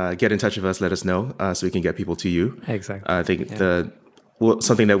 just get in touch with us. Let us know so we can get people to you. Exactly. I think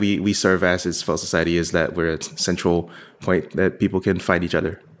something that we serve as Svelte Society is that we're a central point that people can find each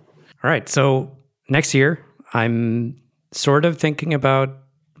other. All right. So next year, I'm sort of thinking about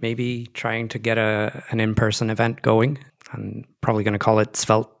maybe trying to get an in-person event going. I'm probably going to call it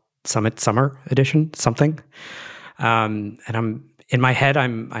Svelte Summit Summer Edition, something. And in my head,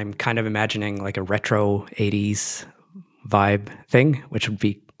 I'm kind of imagining like a retro 80s vibe thing, which would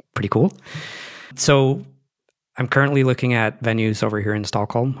be pretty cool. So I'm currently looking at venues over here in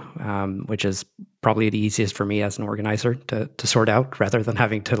Stockholm, which is probably the easiest for me as an organizer to sort out, rather than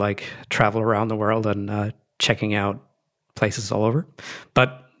having to like travel around the world and checking out places all over.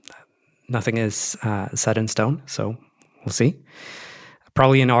 But nothing is set in stone, so we'll see.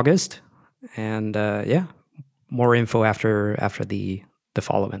 Probably in August, and more info after the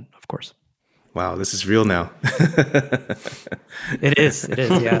fall event, of course. Wow, this is real now. It is,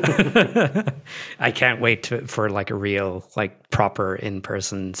 yeah. I can't wait for like a real, like proper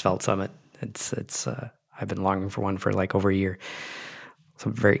in-person Svelte Summit. It's I've been longing for one for like over a year. So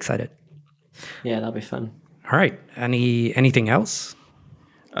I'm very excited. Yeah, that'll be fun. All right. Anything else?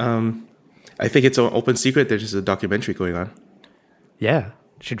 I think it's an open secret. There's just a documentary going on. Yeah.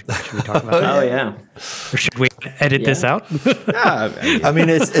 Should we talk about that? Oh yeah. Or should we edit this out? I mean,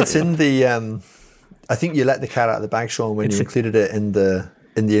 it's in the. I think you let the cat out of the bag, Sean, when you included it in the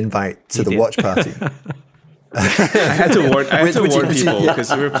invite to the watch party. I had to warn people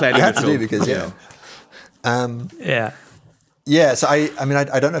because we were planning. I had the to film, do because Yeah. Yeah, so I mean,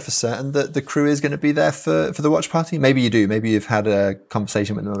 I don't know for certain that the crew is going to be there for the watch party. Maybe you do. Maybe you've had a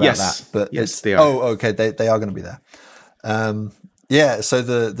conversation with them about that. But yes, they are. Oh, okay, they are going to be there. Yeah, so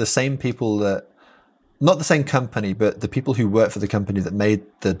the same people that, not the same company, but the people who work for the company that made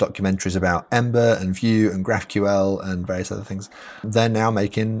the documentaries about Ember and Vue and GraphQL and various other things, they're now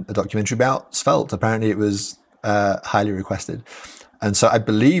making a documentary about Svelte. Apparently it was highly requested. And so I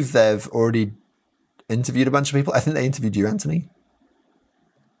believe they've already interviewed a bunch of people. I think they interviewed you, Anthony.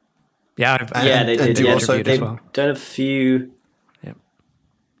 Yeah, they did. you Yeah, also they've as well. done a few. Yep.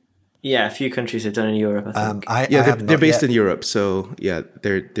 Yeah, a few countries have done in Europe, I think. They're based in Europe, so yeah,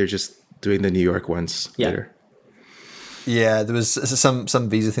 they're just doing the New York ones later. Yeah, there was some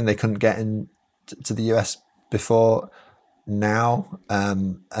visa thing they couldn't get in to the US before now,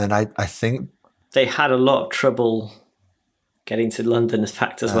 and I think they had a lot of trouble getting to London, in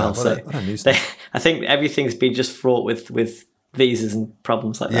fact, as well. So I think everything's been just fraught with visas and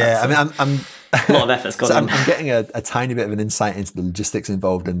problems like that. Yeah, so I mean, I'm a lot of effort's gone in. I'm getting a tiny bit of an insight into the logistics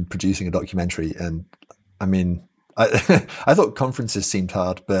involved in producing a documentary, and I mean, I thought conferences seemed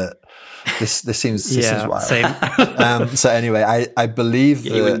hard, but this seems wild. Same. So anyway, I believe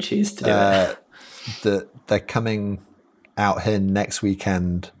you wouldn't choose to do it. that they're coming out here next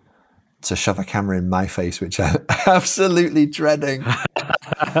weekend to shove a camera in my face, which I'm absolutely dreading. But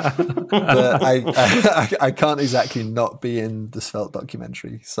I can't exactly not be in the Svelte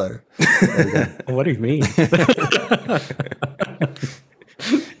documentary. So there we go. What do you mean?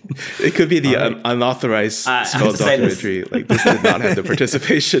 It could be the unauthorized Svelte documentary. Like this did not have the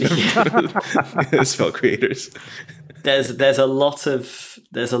participation of Svelte creators. There's a lot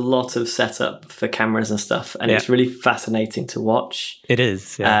of setup for cameras and stuff, and it's really fascinating to watch. It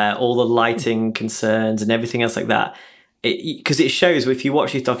is, yeah. All the lighting concerns and everything else like that. Because it shows, if you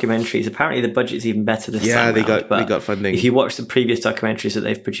watch these documentaries, apparently the budget's even better this time Yeah, they round, got funding. If you watch the previous documentaries that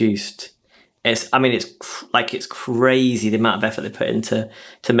they've produced, it's crazy the amount of effort they put into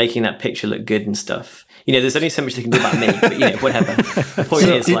making that picture look good and stuff. You know, there's only so much they can do about me, but you know, whatever. The point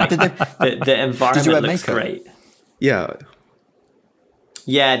is, the environment looks great. Yeah.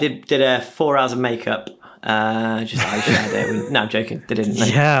 Yeah, did 4 hours of makeup. Just eyeshadow. No, I'm joking. They didn't.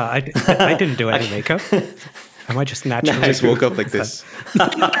 Yeah, I didn't do any makeup. Am I just naturally? I just woke up like this.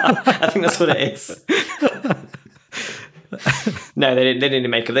 I think that's what it is. No, they didn't do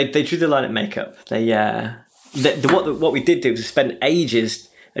makeup. They drew the line at makeup. What we did do was spend ages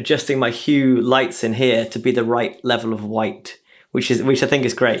adjusting my hue lights in here to be the right level of white, which I think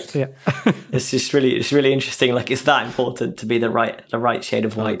is great. Yeah. It's really interesting. Like, it's that important to be the right shade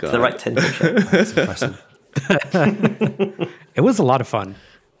of white, the right temperature. That's impressive. It was a lot of fun,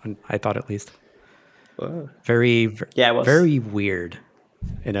 I thought, at least. Wow. Very, it was. very weird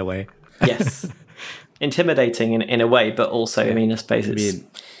in a way. Yes. Intimidating in a way, but also, I mean, I suppose it's,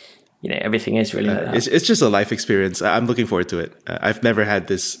 everything is really like that. It's just a life experience. I'm looking forward to it. I've never had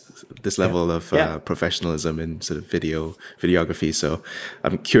this level of professionalism in sort of videography, so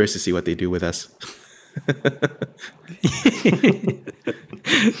I'm curious to see what they do with us.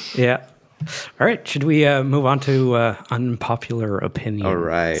 Yeah. All right. Should we move on to unpopular opinions? All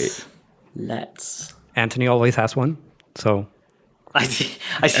right. Let's. Anthony always has one. So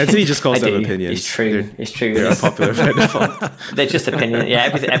Anthony just calls them opinions. It's true. It's true. They're unpopular by default. They're just opinion. Yeah,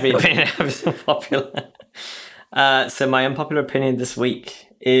 every opinion is unpopular. So my unpopular opinion this week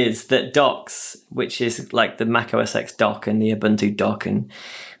is that docks, which is like the Mac OS X dock and the Ubuntu dock and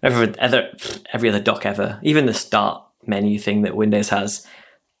every other dock ever, even the start menu thing that Windows has,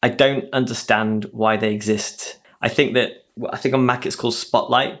 I don't understand why they exist. I think on Mac it's called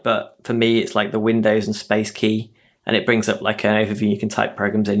Spotlight, but for me it's like the Windows and space key, and it brings up like an overview. You can type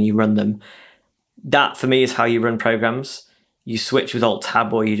programs in, you run them. That for me is how you run programs. You switch with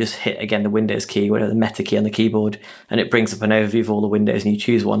Alt-Tab, or you just hit, again, the Windows key, whatever, the meta key on the keyboard, and it brings up an overview of all the windows and you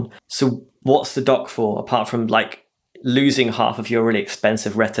choose one. So what's the dock for, apart from like losing half of your really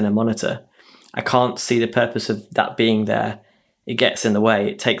expensive Retina monitor? I can't see the purpose of that being there. It gets in the way.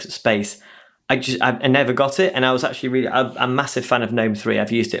 It takes up space. I never got it, and I was actually I'm a massive fan of GNOME 3.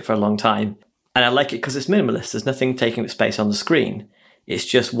 I've used it for a long time, and I like it because it's minimalist. There's nothing taking up space on the screen. It's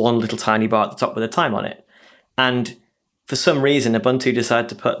just one little tiny bar at the top with a time on it. And for some reason, Ubuntu decided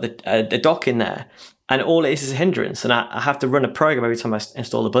to put the dock in there, and all it is a hindrance. And I have to run a program every time I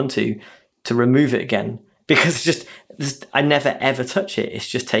install Ubuntu to remove it again, because I never ever touch it. It's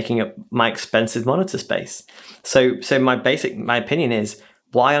just taking up my expensive monitor space. So my opinion is,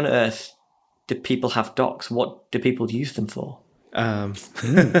 why on earth do people have docks? What do people use them for? I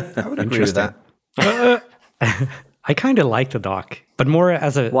would agree with that. I kind of like the dock, but more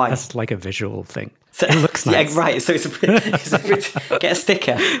as like a visual thing. So, it looks nice. Yeah, right. So get a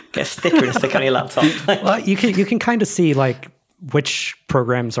sticker and stick on your laptop. Well, you can kind of see like which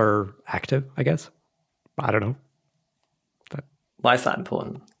programs are active, I guess. I don't know. Why is that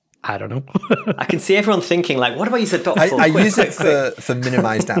important? I don't know. I can see everyone thinking like, what do I use a dock for? I use it for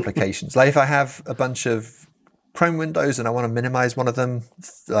minimized applications. Like if I have a bunch of Chrome windows and I want to minimize one of them,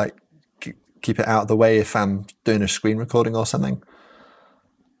 like keep it out of the way if I'm doing a screen recording or something,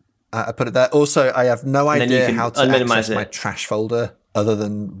 I put it there. Also, I have no idea how to access my trash folder other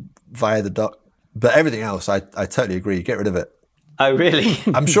than via the dock. But everything else, I totally agree. Get rid of it. Oh, really?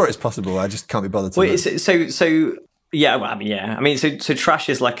 I'm sure it's possible. I just can't be bothered to. Wait, so yeah. Well, I mean, so trash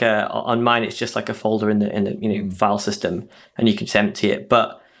is like on mine. It's just like a folder in the file system, and you can just empty it.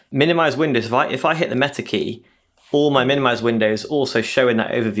 But minimize windows. If I hit the meta key, all my minimize windows also show in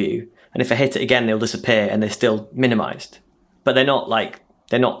that overview. And if I hit it again, they'll disappear, and they're still minimized. But they're not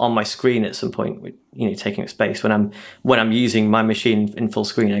on my screen at some point, taking up space when I'm using my machine in full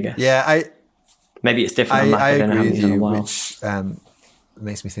screen, I guess. Yeah, maybe it's different on Mac. I I don't know how agree with many you, while. which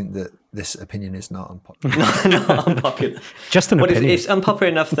makes me think that this opinion is not unpopular. Not unpopular. Just an opinion. It's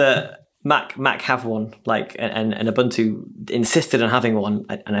unpopular enough that Mac have one, like, and Ubuntu insisted on having one,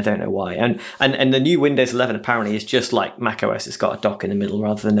 and I don't know why. And the new Windows 11 apparently is just like Mac OS. It's got a dock in the middle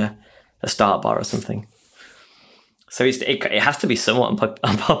rather than a start bar or something. So it has to be somewhat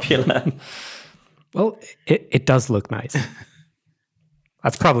unpopular. Well, it does look nice.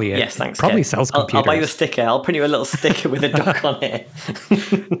 That's probably it. Yes, thanks. Probably Ken. sells computers. I'll buy you a sticker. I'll print you a little sticker with a dock on it.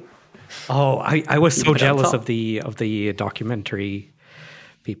 Oh, I was so jealous top. of the documentary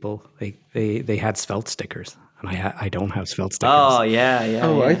people. They had Svelte stickers, and I don't have Svelte stickers. Oh yeah.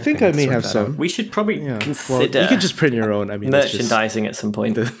 Oh, I think I may have some. We should probably consider. Well, you can just print your own. I mean, merchandising at some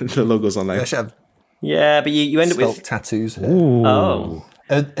point. The logos online. I should have Yeah, but you end up Svelte with tattoos. Ooh. oh.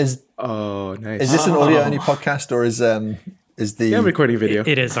 Oh, nice. Is this an audio only podcast or is the? Yeah, I'm recording video.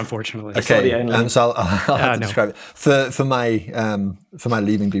 It is, unfortunately. Okay, audio only. so I'll have to no. describe it for my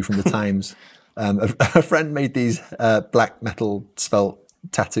leaving do from the Times. A friend made these black metal Svelte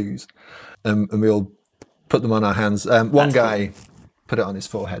tattoos, and we all put them on our hands. One guy put it on his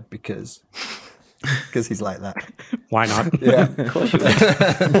forehead because he's like that. Why not? Yeah, Of course you would.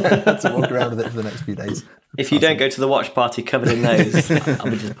 to walk around with it for the next few days. If you don't go to the watch party covered in those, I'll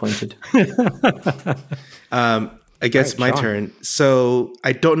be disappointed. I guess my Sean. turn. So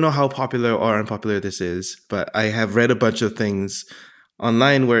I don't know how popular or unpopular this is, but I have read a bunch of things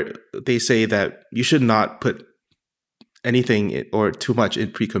online where they say that you should not put anything or too much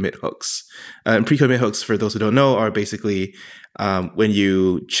in pre-commit hooks. And pre-commit hooks, for those who don't know, are basically when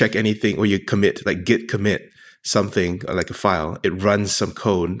you check anything or you commit, like git commit something like a file, it runs some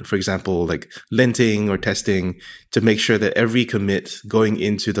code, for example, like linting or testing, to make sure that every commit going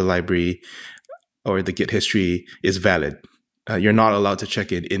into the library or the Git history is valid. You're not allowed to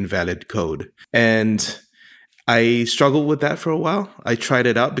check in invalid code. And I struggled with that for a while. I tried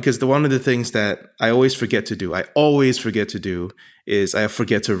it out because one of the things that I always forget to do is I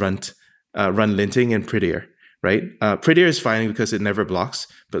forget to run run linting and Prettier, right? Prettier is fine because it never blocks,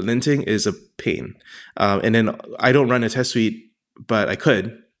 but linting is a pain. And then I don't run a test suite, but I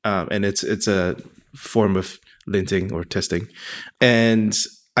could, and it's a form of linting or testing. And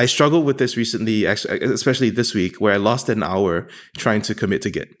I struggled with this recently, especially this week, where I lost an hour trying to commit to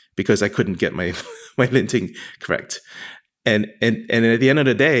Git because I couldn't get my linting correct. And at the end of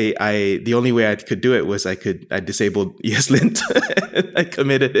the day, the only way I could do it was I disabled ESLint and I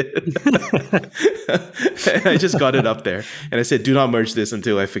committed it. And I just got it up there. And I said, do not merge this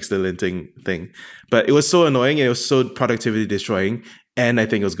until I fix the linting thing. But it was so annoying and it was so productivity destroying. And I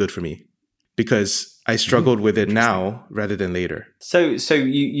think it was good for me because I struggled with it now rather than later. So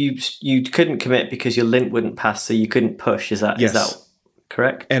you couldn't commit because your lint wouldn't pass, so you couldn't push. Is that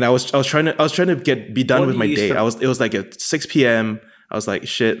correct? And I was trying to be done with my day. It was like at 6 p.m. I was like,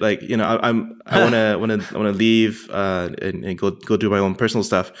 shit, like, you know, I want to leave and go do my own personal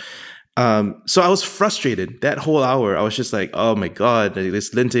stuff. So I was frustrated that whole hour. I was just like, oh my God,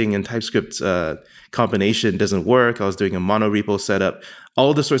 this linting and TypeScript combination doesn't work. I was doing a mono repo setup,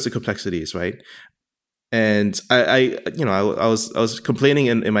 all the sorts of complexities, right? And I was complaining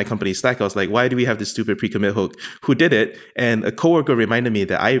in my company Slack. I was like, why do we have this stupid pre-commit hook? Who did it? And a coworker reminded me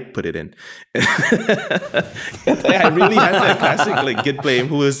that I put it in. I really had that classic like Git blame.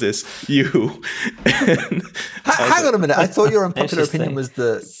 Who is this? You. Hang on a minute. I thought your unpopular opinion was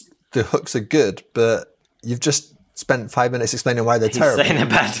that the hooks are good, but you've just spent 5 minutes explaining why they're terrible. Saying they're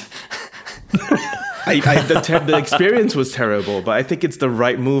bad. The experience was terrible, but I think it's the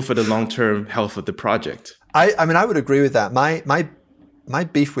right move for the long-term health of the project. I mean, I would agree with that. My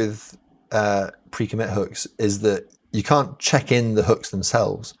beef with pre-commit hooks is that you can't check in the hooks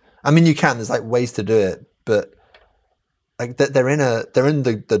themselves. I mean, you can. There's like ways to do it, but like they're in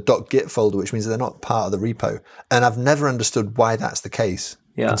the .git folder, which means they're not part of the repo. And I've never understood why that's the case.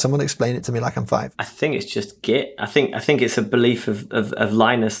 Yeah. Can someone explain it to me like I'm 5? I think it's just Git. I think it's a belief of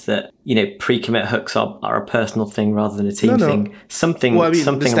Linus that, you know, pre-commit hooks are a personal thing rather than a team thing. Something. Well, I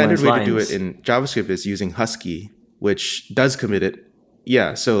mean, the standard way to do it in JavaScript is using Husky, which does commit it.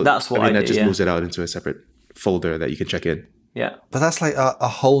 Yeah, so that's what that just moves it out into a separate folder that you can check in. Yeah, but that's like a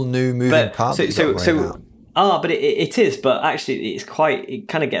whole new moving part. But it is. But actually, it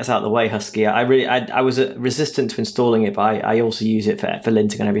kind of gets out of the way. Husky. I was resistant to installing it, but I also use it for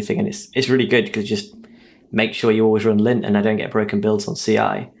linting and everything, and it's really good because just make sure you always run lint, and I don't get broken builds on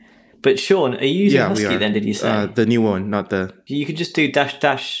CI. But Sean, are you using Husky then? Did you say the new one, not the? You could just do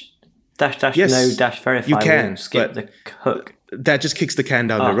dash yes, no dash verify. You can skip the hook. That just kicks the can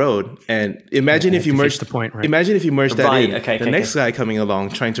down the road. And imagine if you merge the point, right? Imagine if you merge that in. The next guy coming along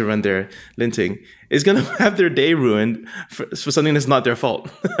trying to run their linting is going to have their day ruined for something that's not their fault.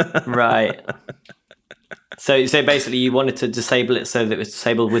 Right. So basically, you wanted to disable it so that it was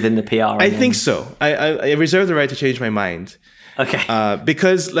disabled within the PR. I think so. I reserve the right to change my mind. Okay.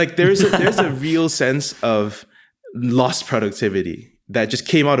 Because like there's a real sense of lost productivity that just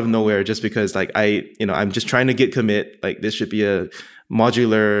came out of nowhere just because like I'm just trying to git commit, like this should be a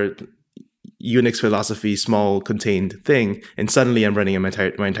modular Unix philosophy, small contained thing. And suddenly I'm running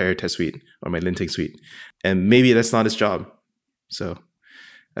my entire test suite or my linting suite. And maybe that's not its job. So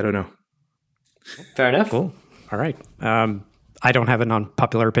I don't know. Fair enough. Cool. All right. I don't have an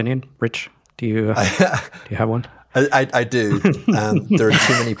unpopular opinion. Rich, do you have one? I do. There are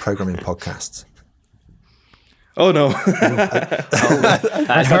too many programming podcasts. Oh no! Not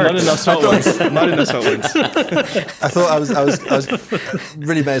enough salt ones. Not enough salt ones. I thought I was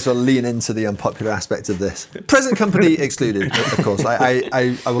really may as well lean into the unpopular aspect of this. Present company excluded, of course.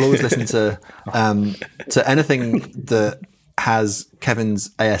 I will always listen to anything that has Kevin's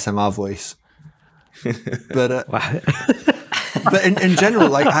ASMR voice. But but in general,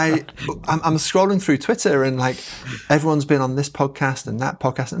 like I'm scrolling through Twitter and like everyone's been on this podcast and that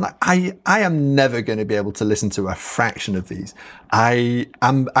podcast, and like I am never going to be able to listen to a fraction of these. I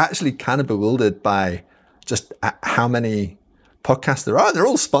am actually kind of bewildered by just how many podcasts there are. They're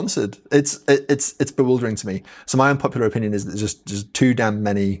all sponsored. It's bewildering to me. So my unpopular opinion is that there's just too damn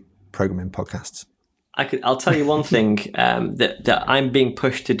many programming podcasts. I'll tell you one thing that I'm being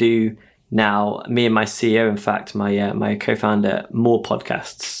pushed to do now. Me and my CEO, in fact, my co-founder, more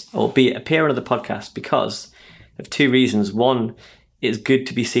podcasts or appear on other podcasts because of two reasons. One, it's good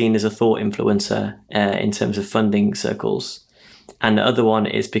to be seen as a thought influencer in terms of funding circles. And the other one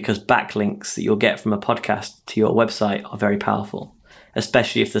is because backlinks that you'll get from a podcast to your website are very powerful,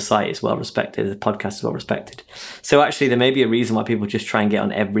 especially if the site is well respected, the podcast is well respected. So actually, there may be a reason why people just try and get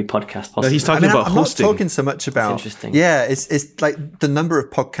on every podcast possible. No, he's talking about hosting. I'm not talking so much about. It's interesting. Yeah, it's like the number of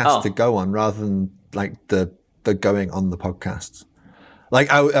podcasts to go on rather than like the going on the podcasts. Like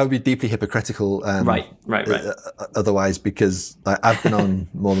I would be deeply hypocritical. Right. Otherwise, because like, I've been on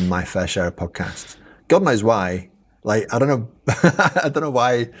more than my fair share of podcasts. God knows why. Like I don't know, I don't know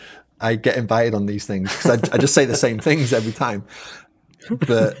why I get invited on these things because I just say the same things every time.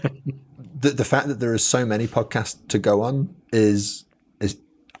 But the fact that there are so many podcasts to go on is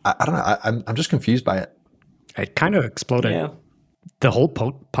I don't know. I'm just confused by it. It kind of exploded. Yeah. The whole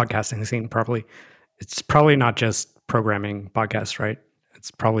podcasting scene probably. It's probably not just programming podcasts, right? It's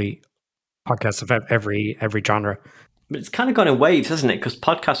probably podcasts of every genre. But it's kind of gone in waves, hasn't it? Because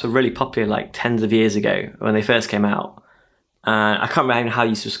podcasts were really popular like tens of years ago when they first came out. I can't remember how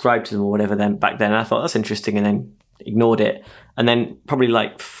you subscribed to them or whatever then back then. I thought that's interesting and then ignored it. And then probably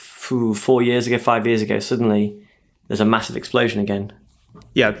like 4 years ago, 5 years ago, suddenly there's a massive explosion again.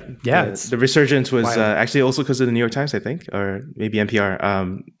 Yeah. Yeah, The resurgence was actually also because of the New York Times, I think, or maybe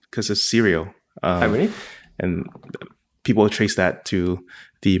NPR, because of Serial. Oh, really? And people trace that to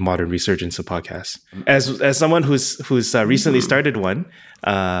the modern resurgence of podcasts. As someone who's recently started one,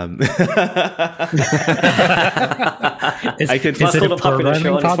 I could. Is it a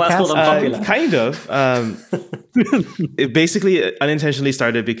programming podcast? Kind of. It basically unintentionally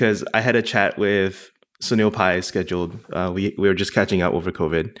started because I had a chat with Sunil Pai scheduled. We were just catching up over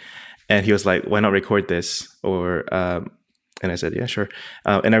COVID, and he was like, "Why not record this?" And I said, "Yeah, sure."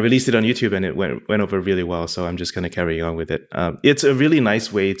 And I released it on YouTube, and it went over really well. So I'm just kind of carrying on with it. It's a really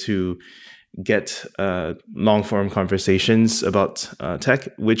nice way to get long form conversations about tech.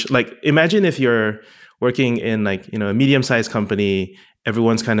 Which, like, imagine if you're working in like a medium sized company,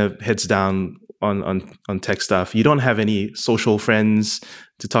 everyone's kind of heads down on tech stuff. You don't have any social friends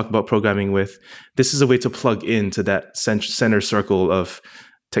to talk about programming with. This is a way to plug into that center circle of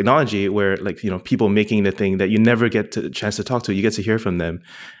technology where people making the thing that you never get a chance to talk to, you get to hear from them.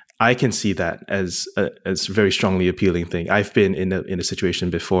 I can see that as a very strongly appealing thing. I've been in a situation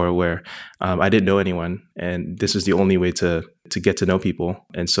before where I didn't know anyone, and this was the only way to get to know people.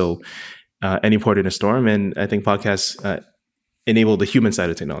 And so any port in a storm, and I think podcasts enable the human side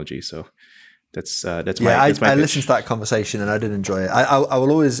of technology. So that's my I pitch. listened to that conversation and I did enjoy it. I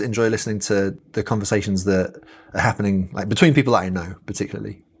will always enjoy listening to the conversations that are happening like between people that I know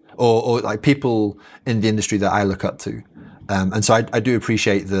particularly, or like people in the industry that I look up to. And so I do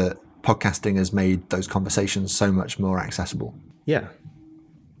appreciate that podcasting has made those conversations so much more accessible. Yeah.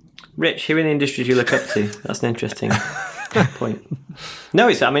 Rich, who in the industry do you look up to? That's an interesting point. No,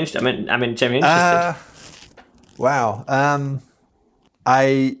 I'm genuinely interested. Wow.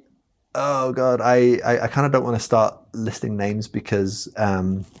 Oh God, I kind of don't want to start listing names because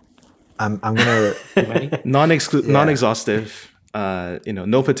I'm gonna non-exhaustive.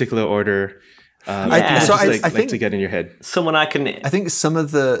 No particular order. I think to get in your head. Someone I think some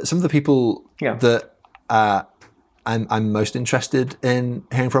of the people that I'm most interested in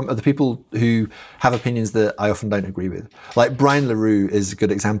hearing from are the people who have opinions that I often don't agree with. Like Brian LaRue is a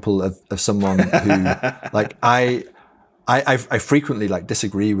good example of someone who like I frequently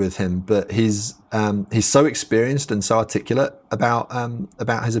disagree with him, but he's so experienced and so articulate about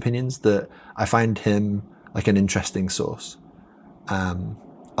his opinions that I find him like an interesting source.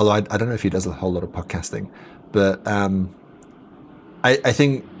 Although I don't know if he does a whole lot of podcasting, but I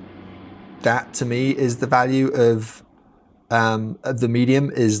think that to me is the value of the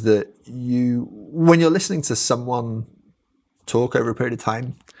medium, is that when you're listening to someone talk over a period of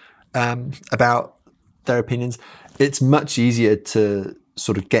time about their opinions, it's much easier to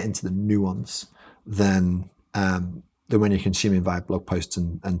sort of get into the nuance than when you're consuming via blog posts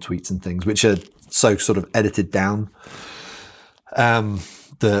and tweets and things, which are so sort of edited down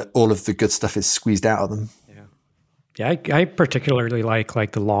that all of the good stuff is squeezed out of them. Yeah, I particularly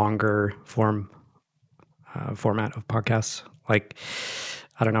like the longer format of podcasts. Like,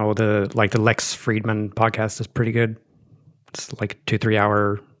 I don't know, the Lex Friedman podcast is pretty good. It's like 2-3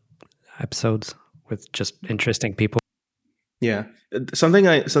 hour episodes with just interesting people. Yeah, something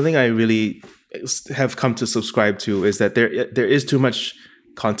I really have come to subscribe to is that there is too much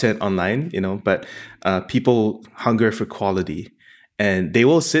content online, but people hunger for quality, and they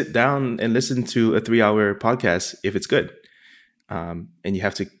will sit down and listen to a 3-hour podcast if it's good. And you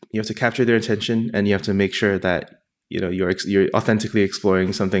have to capture their attention, and you have to make sure that you're authentically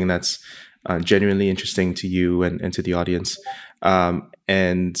exploring something that's genuinely interesting to you and to the audience.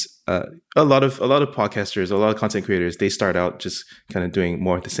 And a lot of podcasters, a lot of content creators, they start out just kind of doing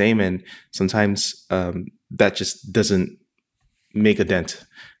more of the same, and sometimes that just doesn't make a dent.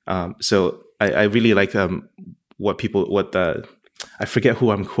 So I really like I forget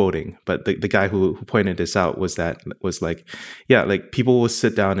who I'm quoting, but the guy who pointed this out was like, people will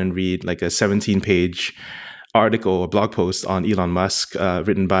sit down and read like a 17-page article or blog post on Elon Musk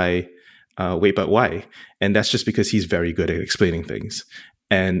written by Wait But Why, and that's just because he's very good at explaining things.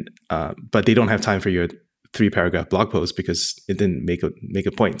 And but they don't have time for your 3-paragraph blog post because it didn't make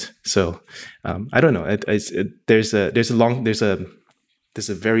a point. So I don't know. There's a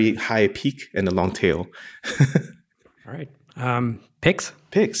very high peak and a long tail. All right. Picks.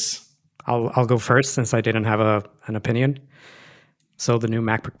 I'll go first since I didn't have an opinion. So the new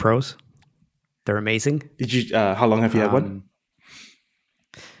MacBook Pros, they're amazing. Did you? How long have you had one?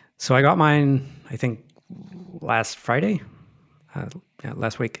 So I got mine, I think, last Friday.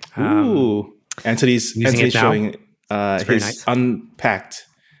 Last week. Ooh, Anthony's showing his nice. Unpacked,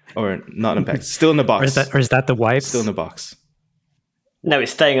 or not unpacked, still in the box. Or is that the wipes? Still in the box. No,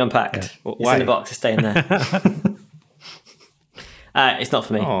 it's staying unpacked. Yeah. It's Why? in the box. It's staying there. It's not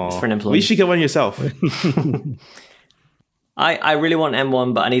for me. It's for an employee. You should get one yourself. I really want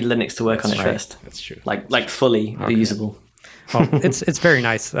M1, but I need Linux to work on it first. That's true. Like fully reusable. Well, it's very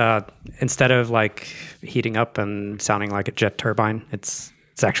nice. Instead of like heating up and sounding like a jet turbine, it's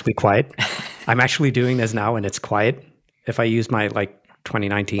actually quiet. I'm actually doing this now, and it's quiet. If I use my like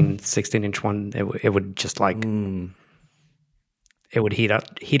 2019 16-inch one, it would just like it would heat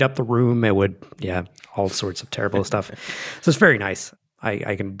up the room. It would all sorts of terrible stuff. So it's very nice.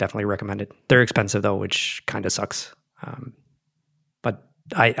 I can definitely recommend it. They're expensive though, which kind of sucks. But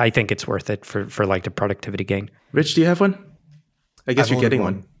I think it's worth it for like the productivity gain. Rich, do you have one? I guess you're getting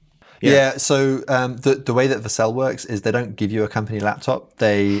one. Yeah. So the way that Vercel works is they don't give you a company laptop.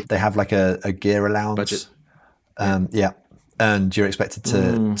 They have like a gear allowance. Budget. And you're expected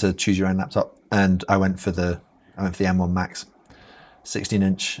to choose your own laptop. And I went for the M1 Max,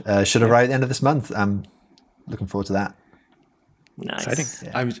 16-inch. Should arrive at the end of this month. I'm looking forward to that. Nice.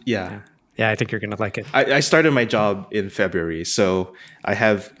 Exciting. Yeah, I think you're gonna like it. I started my job in February, so I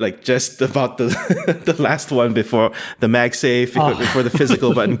have like just about the the last one before the MagSafe, before the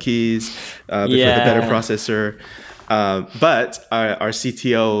physical button keys, before the better processor. But our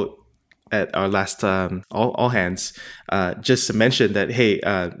CTO at our last all hands just mentioned that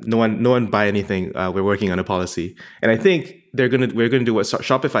no one buy anything. We're working on a policy, and I think we're gonna do what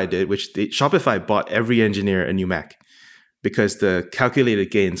Shopify did, which Shopify bought every engineer a new Mac. Because the calculated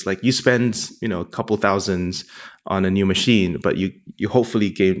gains, like you spend, a couple thousands on a new machine, but you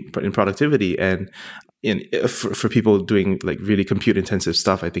hopefully gain in productivity. And for people doing like really compute intensive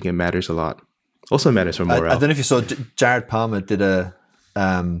stuff, I think it matters a lot. Also matters for morale. I don't know if you saw Jared Palmer did a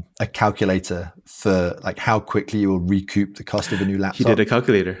calculator for like how quickly you will recoup the cost of a new laptop. He did a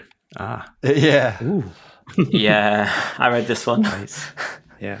calculator. Yeah. Ooh. Yeah, I read this one. Nice.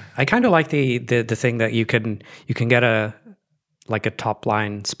 Yeah, I kind of like the thing that you can get a top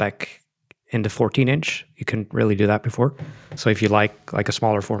line spec into 14-inch. You can really do that before. So if you like a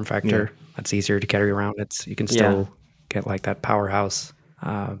smaller form factor, that's easier to carry around. You can still get like that powerhouse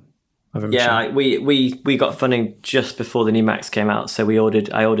of a machine. Yeah, we got funding just before the new Macs came out, so I ordered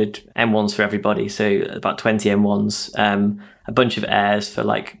M1s for everybody. So about 20 M1s, a bunch of Airs for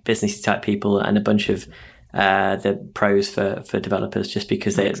like businessy type people, and a bunch of the Pros for developers, just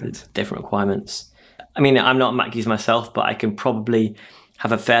because they have different requirements. I mean, I'm not a Mac user myself, but I can probably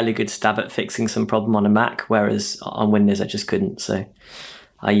have a fairly good stab at fixing some problem on a Mac, whereas on Windows I just couldn't. So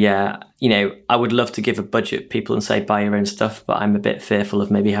I would love to give a budget people and say buy your own stuff, but I'm a bit fearful of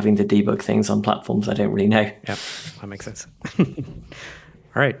maybe having to debug things on platforms I don't really know. Yep, that makes sense. All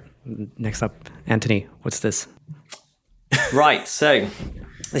right, next up, Anthony, what's this? Right, so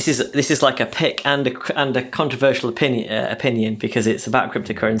this is like a pick and a controversial opinion because it's about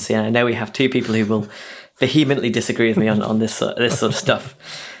cryptocurrency, and I know we have two people who will vehemently disagree with me on this sort of stuff.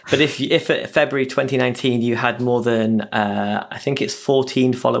 But if at February 2019 you had more than I think it's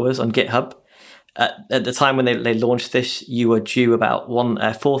 14 followers on GitHub, at the time when they launched this, you were due about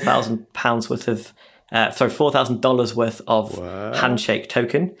 $4,000 worth of $4,000 worth of Handshake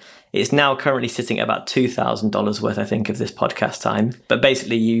token. It's now currently sitting at about $2,000 worth, I think, of this podcast time. But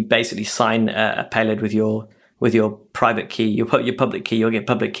basically, you sign a payload with your private key. You put your public key. You'll get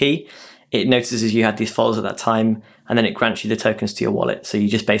public key. It notices you had these followers at that time, and then it grants you the tokens to your wallet. So you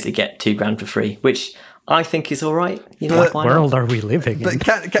just basically get $2,000 for free, which I think is all right. What world are we living in?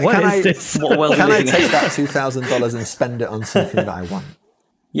 What is this? What world can are we I living take in? that $2,000 and spend it on something that I want?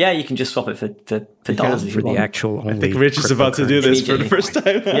 Yeah, you can just swap it for dollars if For you the want. actual only I think Rich is about to do this for the first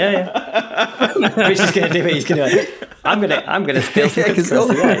time. Yeah. Rich is going to do it. He's going to do it. I'm going to steal some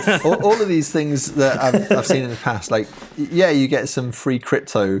cryptocurrency, guys. all of these things that I've seen in the past, like, you get some free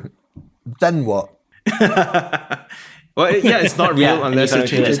crypto, then what? Well, it's not real unless it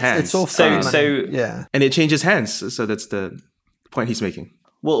changes hands. It's all So yeah. And it changes hands. So that's the point he's making.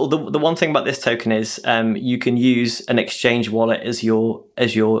 Well, the one thing about this token is you can use an exchange wallet as your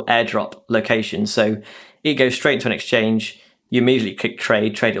airdrop location. So it goes straight into an exchange. You immediately click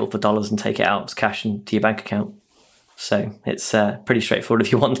trade it all for dollars, and take it out as cash into your bank account. So it's pretty straightforward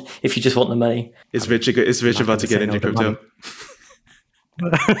if you just want the money. Is Rich about to get into crypto?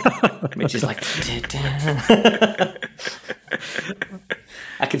 Rich is like,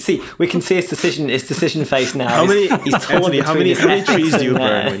 we can see his decision face now. How many Anthony, trees do you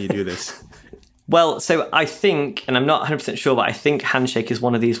burn when you do this? Well, so I think, and I'm not 100% sure, but I think Handshake is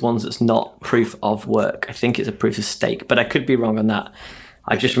one of these ones that's not proof of work. I think it's a proof of stake, but I could be wrong on that.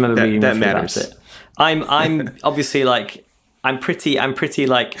 I just remember reading about it. I'm obviously like, I'm pretty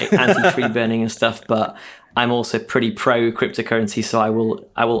like anti-tree burning and stuff, but I'm also pretty pro cryptocurrency, so I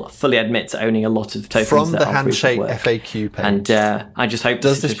will fully admit to owning a lot of tokens from that the are Handshake proof of work. FAQ page. And I just hope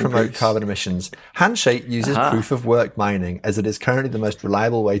does this promote proofs. carbon emissions? Handshake uses proof of work mining as it is currently the most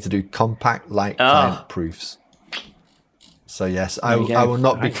reliable way to do compact light client proofs. So yes, I will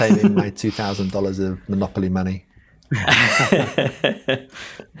not be claiming my $2,000 of monopoly money.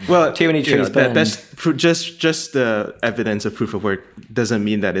 Well, too many trees burned. Just the evidence of proof of work doesn't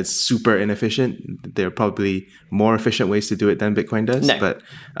mean that it's super inefficient. There are probably more efficient ways to do it than Bitcoin does, but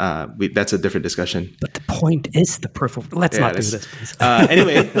that's a different discussion. But the point is the proof of. Let's not do this, please.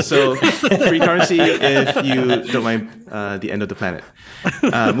 Anyway, so free currency, if you don't mind, the end of the planet.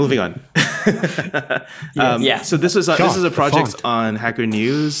 Moving on. So this is a project on Hacker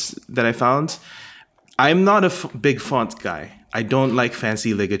News that I found. I'm not a big font guy. I don't like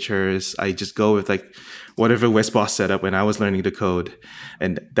fancy ligatures. I just go with like whatever Westboss set up when I was learning to code.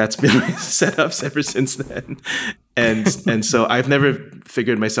 And that's been my setups ever since then. And so I've never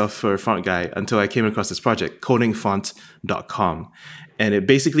figured myself for a font guy until I came across this project, codingfont.com. And it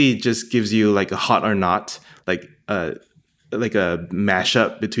basically just gives you like a hot or not, like a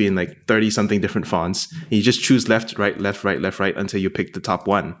mashup between like 30 something different fonts. And you just choose left, right until you pick the top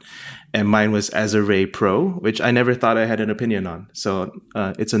one. And mine was Azure Pro, which I never thought I had an opinion on. So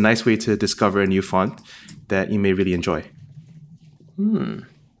it's a nice way to discover a new font that you may really enjoy.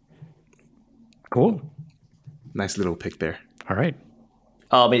 Cool. Nice little pick there. All right.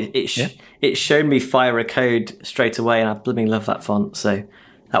 I mean, it showed me Fire a Code straight away, and I blooming love that font. So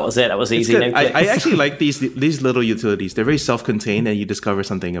that was it. That was easy. No I actually like these little utilities. They're very self-contained, and you discover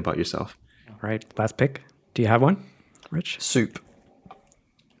something about yourself. All right. Last pick. Do you have one, Rich? Soup.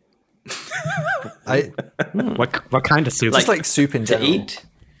 What kind of soup? Just like soup in general. To eat?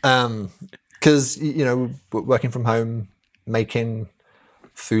 Because, working from home, making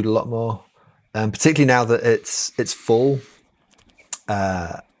food a lot more, particularly now that it's fall.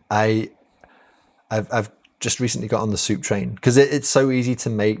 I've just recently got on the soup train because it's so easy to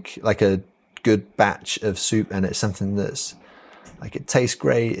make like a good batch of soup, and it's something that's like, it tastes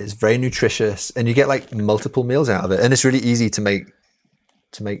great, it's very nutritious, and you get like multiple meals out of it, and it's really easy to make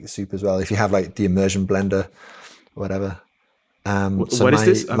the soup as well if you have like the immersion blender or whatever. What is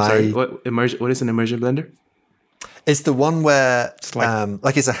this? I'm sorry. What is an immersion blender? It's the one where it's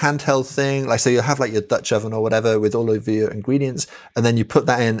it's a handheld thing. Like, so you'll have like your Dutch oven or whatever with all of your ingredients, and then you put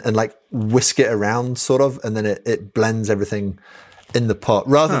that in and like whisk it around sort of, and then it blends everything in the pot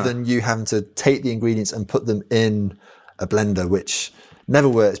rather than you having to take the ingredients and put them in a blender, which never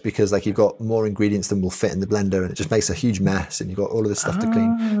works because like you've got more ingredients than will fit in the blender, and it just makes a huge mess, and you've got all of this stuff to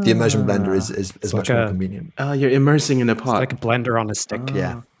clean. The immersion blender is much more convenient. You're immersing in a pot. It's like a blender on a stick.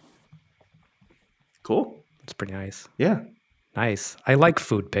 Yeah. Cool. It's pretty nice. Yeah. Nice. I like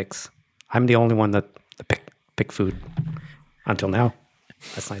food picks. I'm the only one that pick food until now.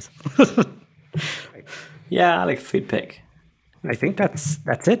 That's nice. Yeah, I like a food pick. I think that's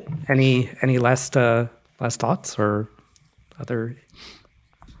it. Any last thoughts or other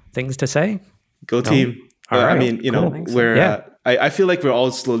things to say? Go team. All right. I mean, Cool. I feel like we're all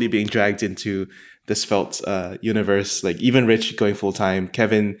slowly being dragged into the Svelte universe. Like even Rich going full time.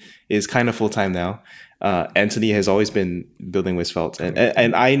 Kevin is kind of full time now. Anthony has always been building with Svelte,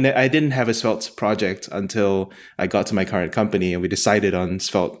 and I didn't have a Svelte project until I got to my current company, and we decided on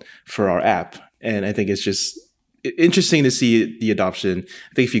Svelte for our app. And I think it's just interesting to see the adoption.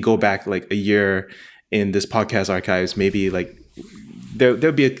 I think if you go back like a year in this podcast archives, maybe like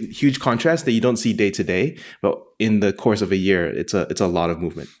there'll be a huge contrast that you don't see day to day, but in the course of a year, it's a lot of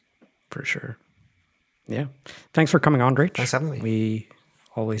movement. For sure. Yeah. Thanks for coming on, Rich. Thanks for having me. We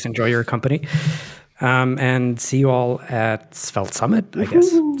always enjoy your company. And see you all at Svelte Summit, I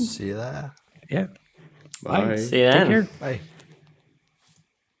guess. See you there. Yeah. Bye. See you then. Take care. Bye.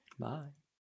 Bye.